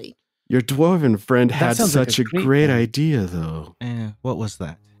smartly. your dwarven friend That had sounds like such a a great great plan. idea, though. What was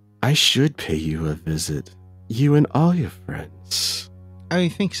that? I should pay you a visit. You and all your friends. I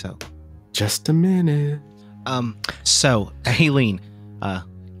think so. Just a minute. So, Aelin,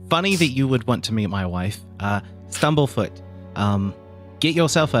 funny that you would want to meet my wife. Stumblefoot, get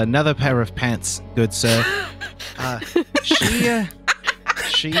yourself another pair of pants, good sir.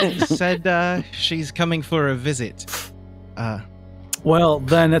 She said she's coming for a visit. Well,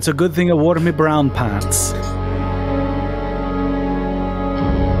 then it's a good thing I wore me brown pants.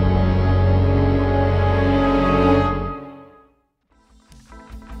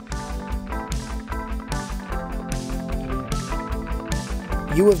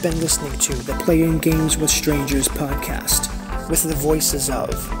 You have been listening to the Playing Games with Strangers podcast with the voices of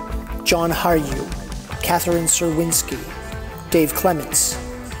John Harju, Catherine Serwinski, Dave Clements,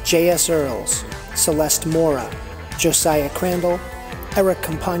 J.S. Earls, Celeste Mora, Josiah Crandall, Eric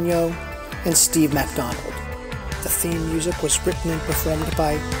Campagno, and Steve MacDonald. The theme music was written and performed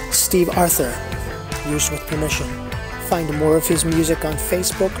by Steve Arthur, used with permission. Find more of his music on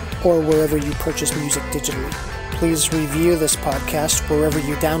Facebook or wherever you purchase music digitally. Please review this podcast wherever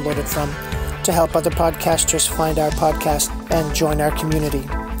you download it from to help other podcasters find our podcast and join our community.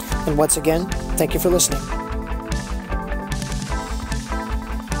 And once again, thank you for listening.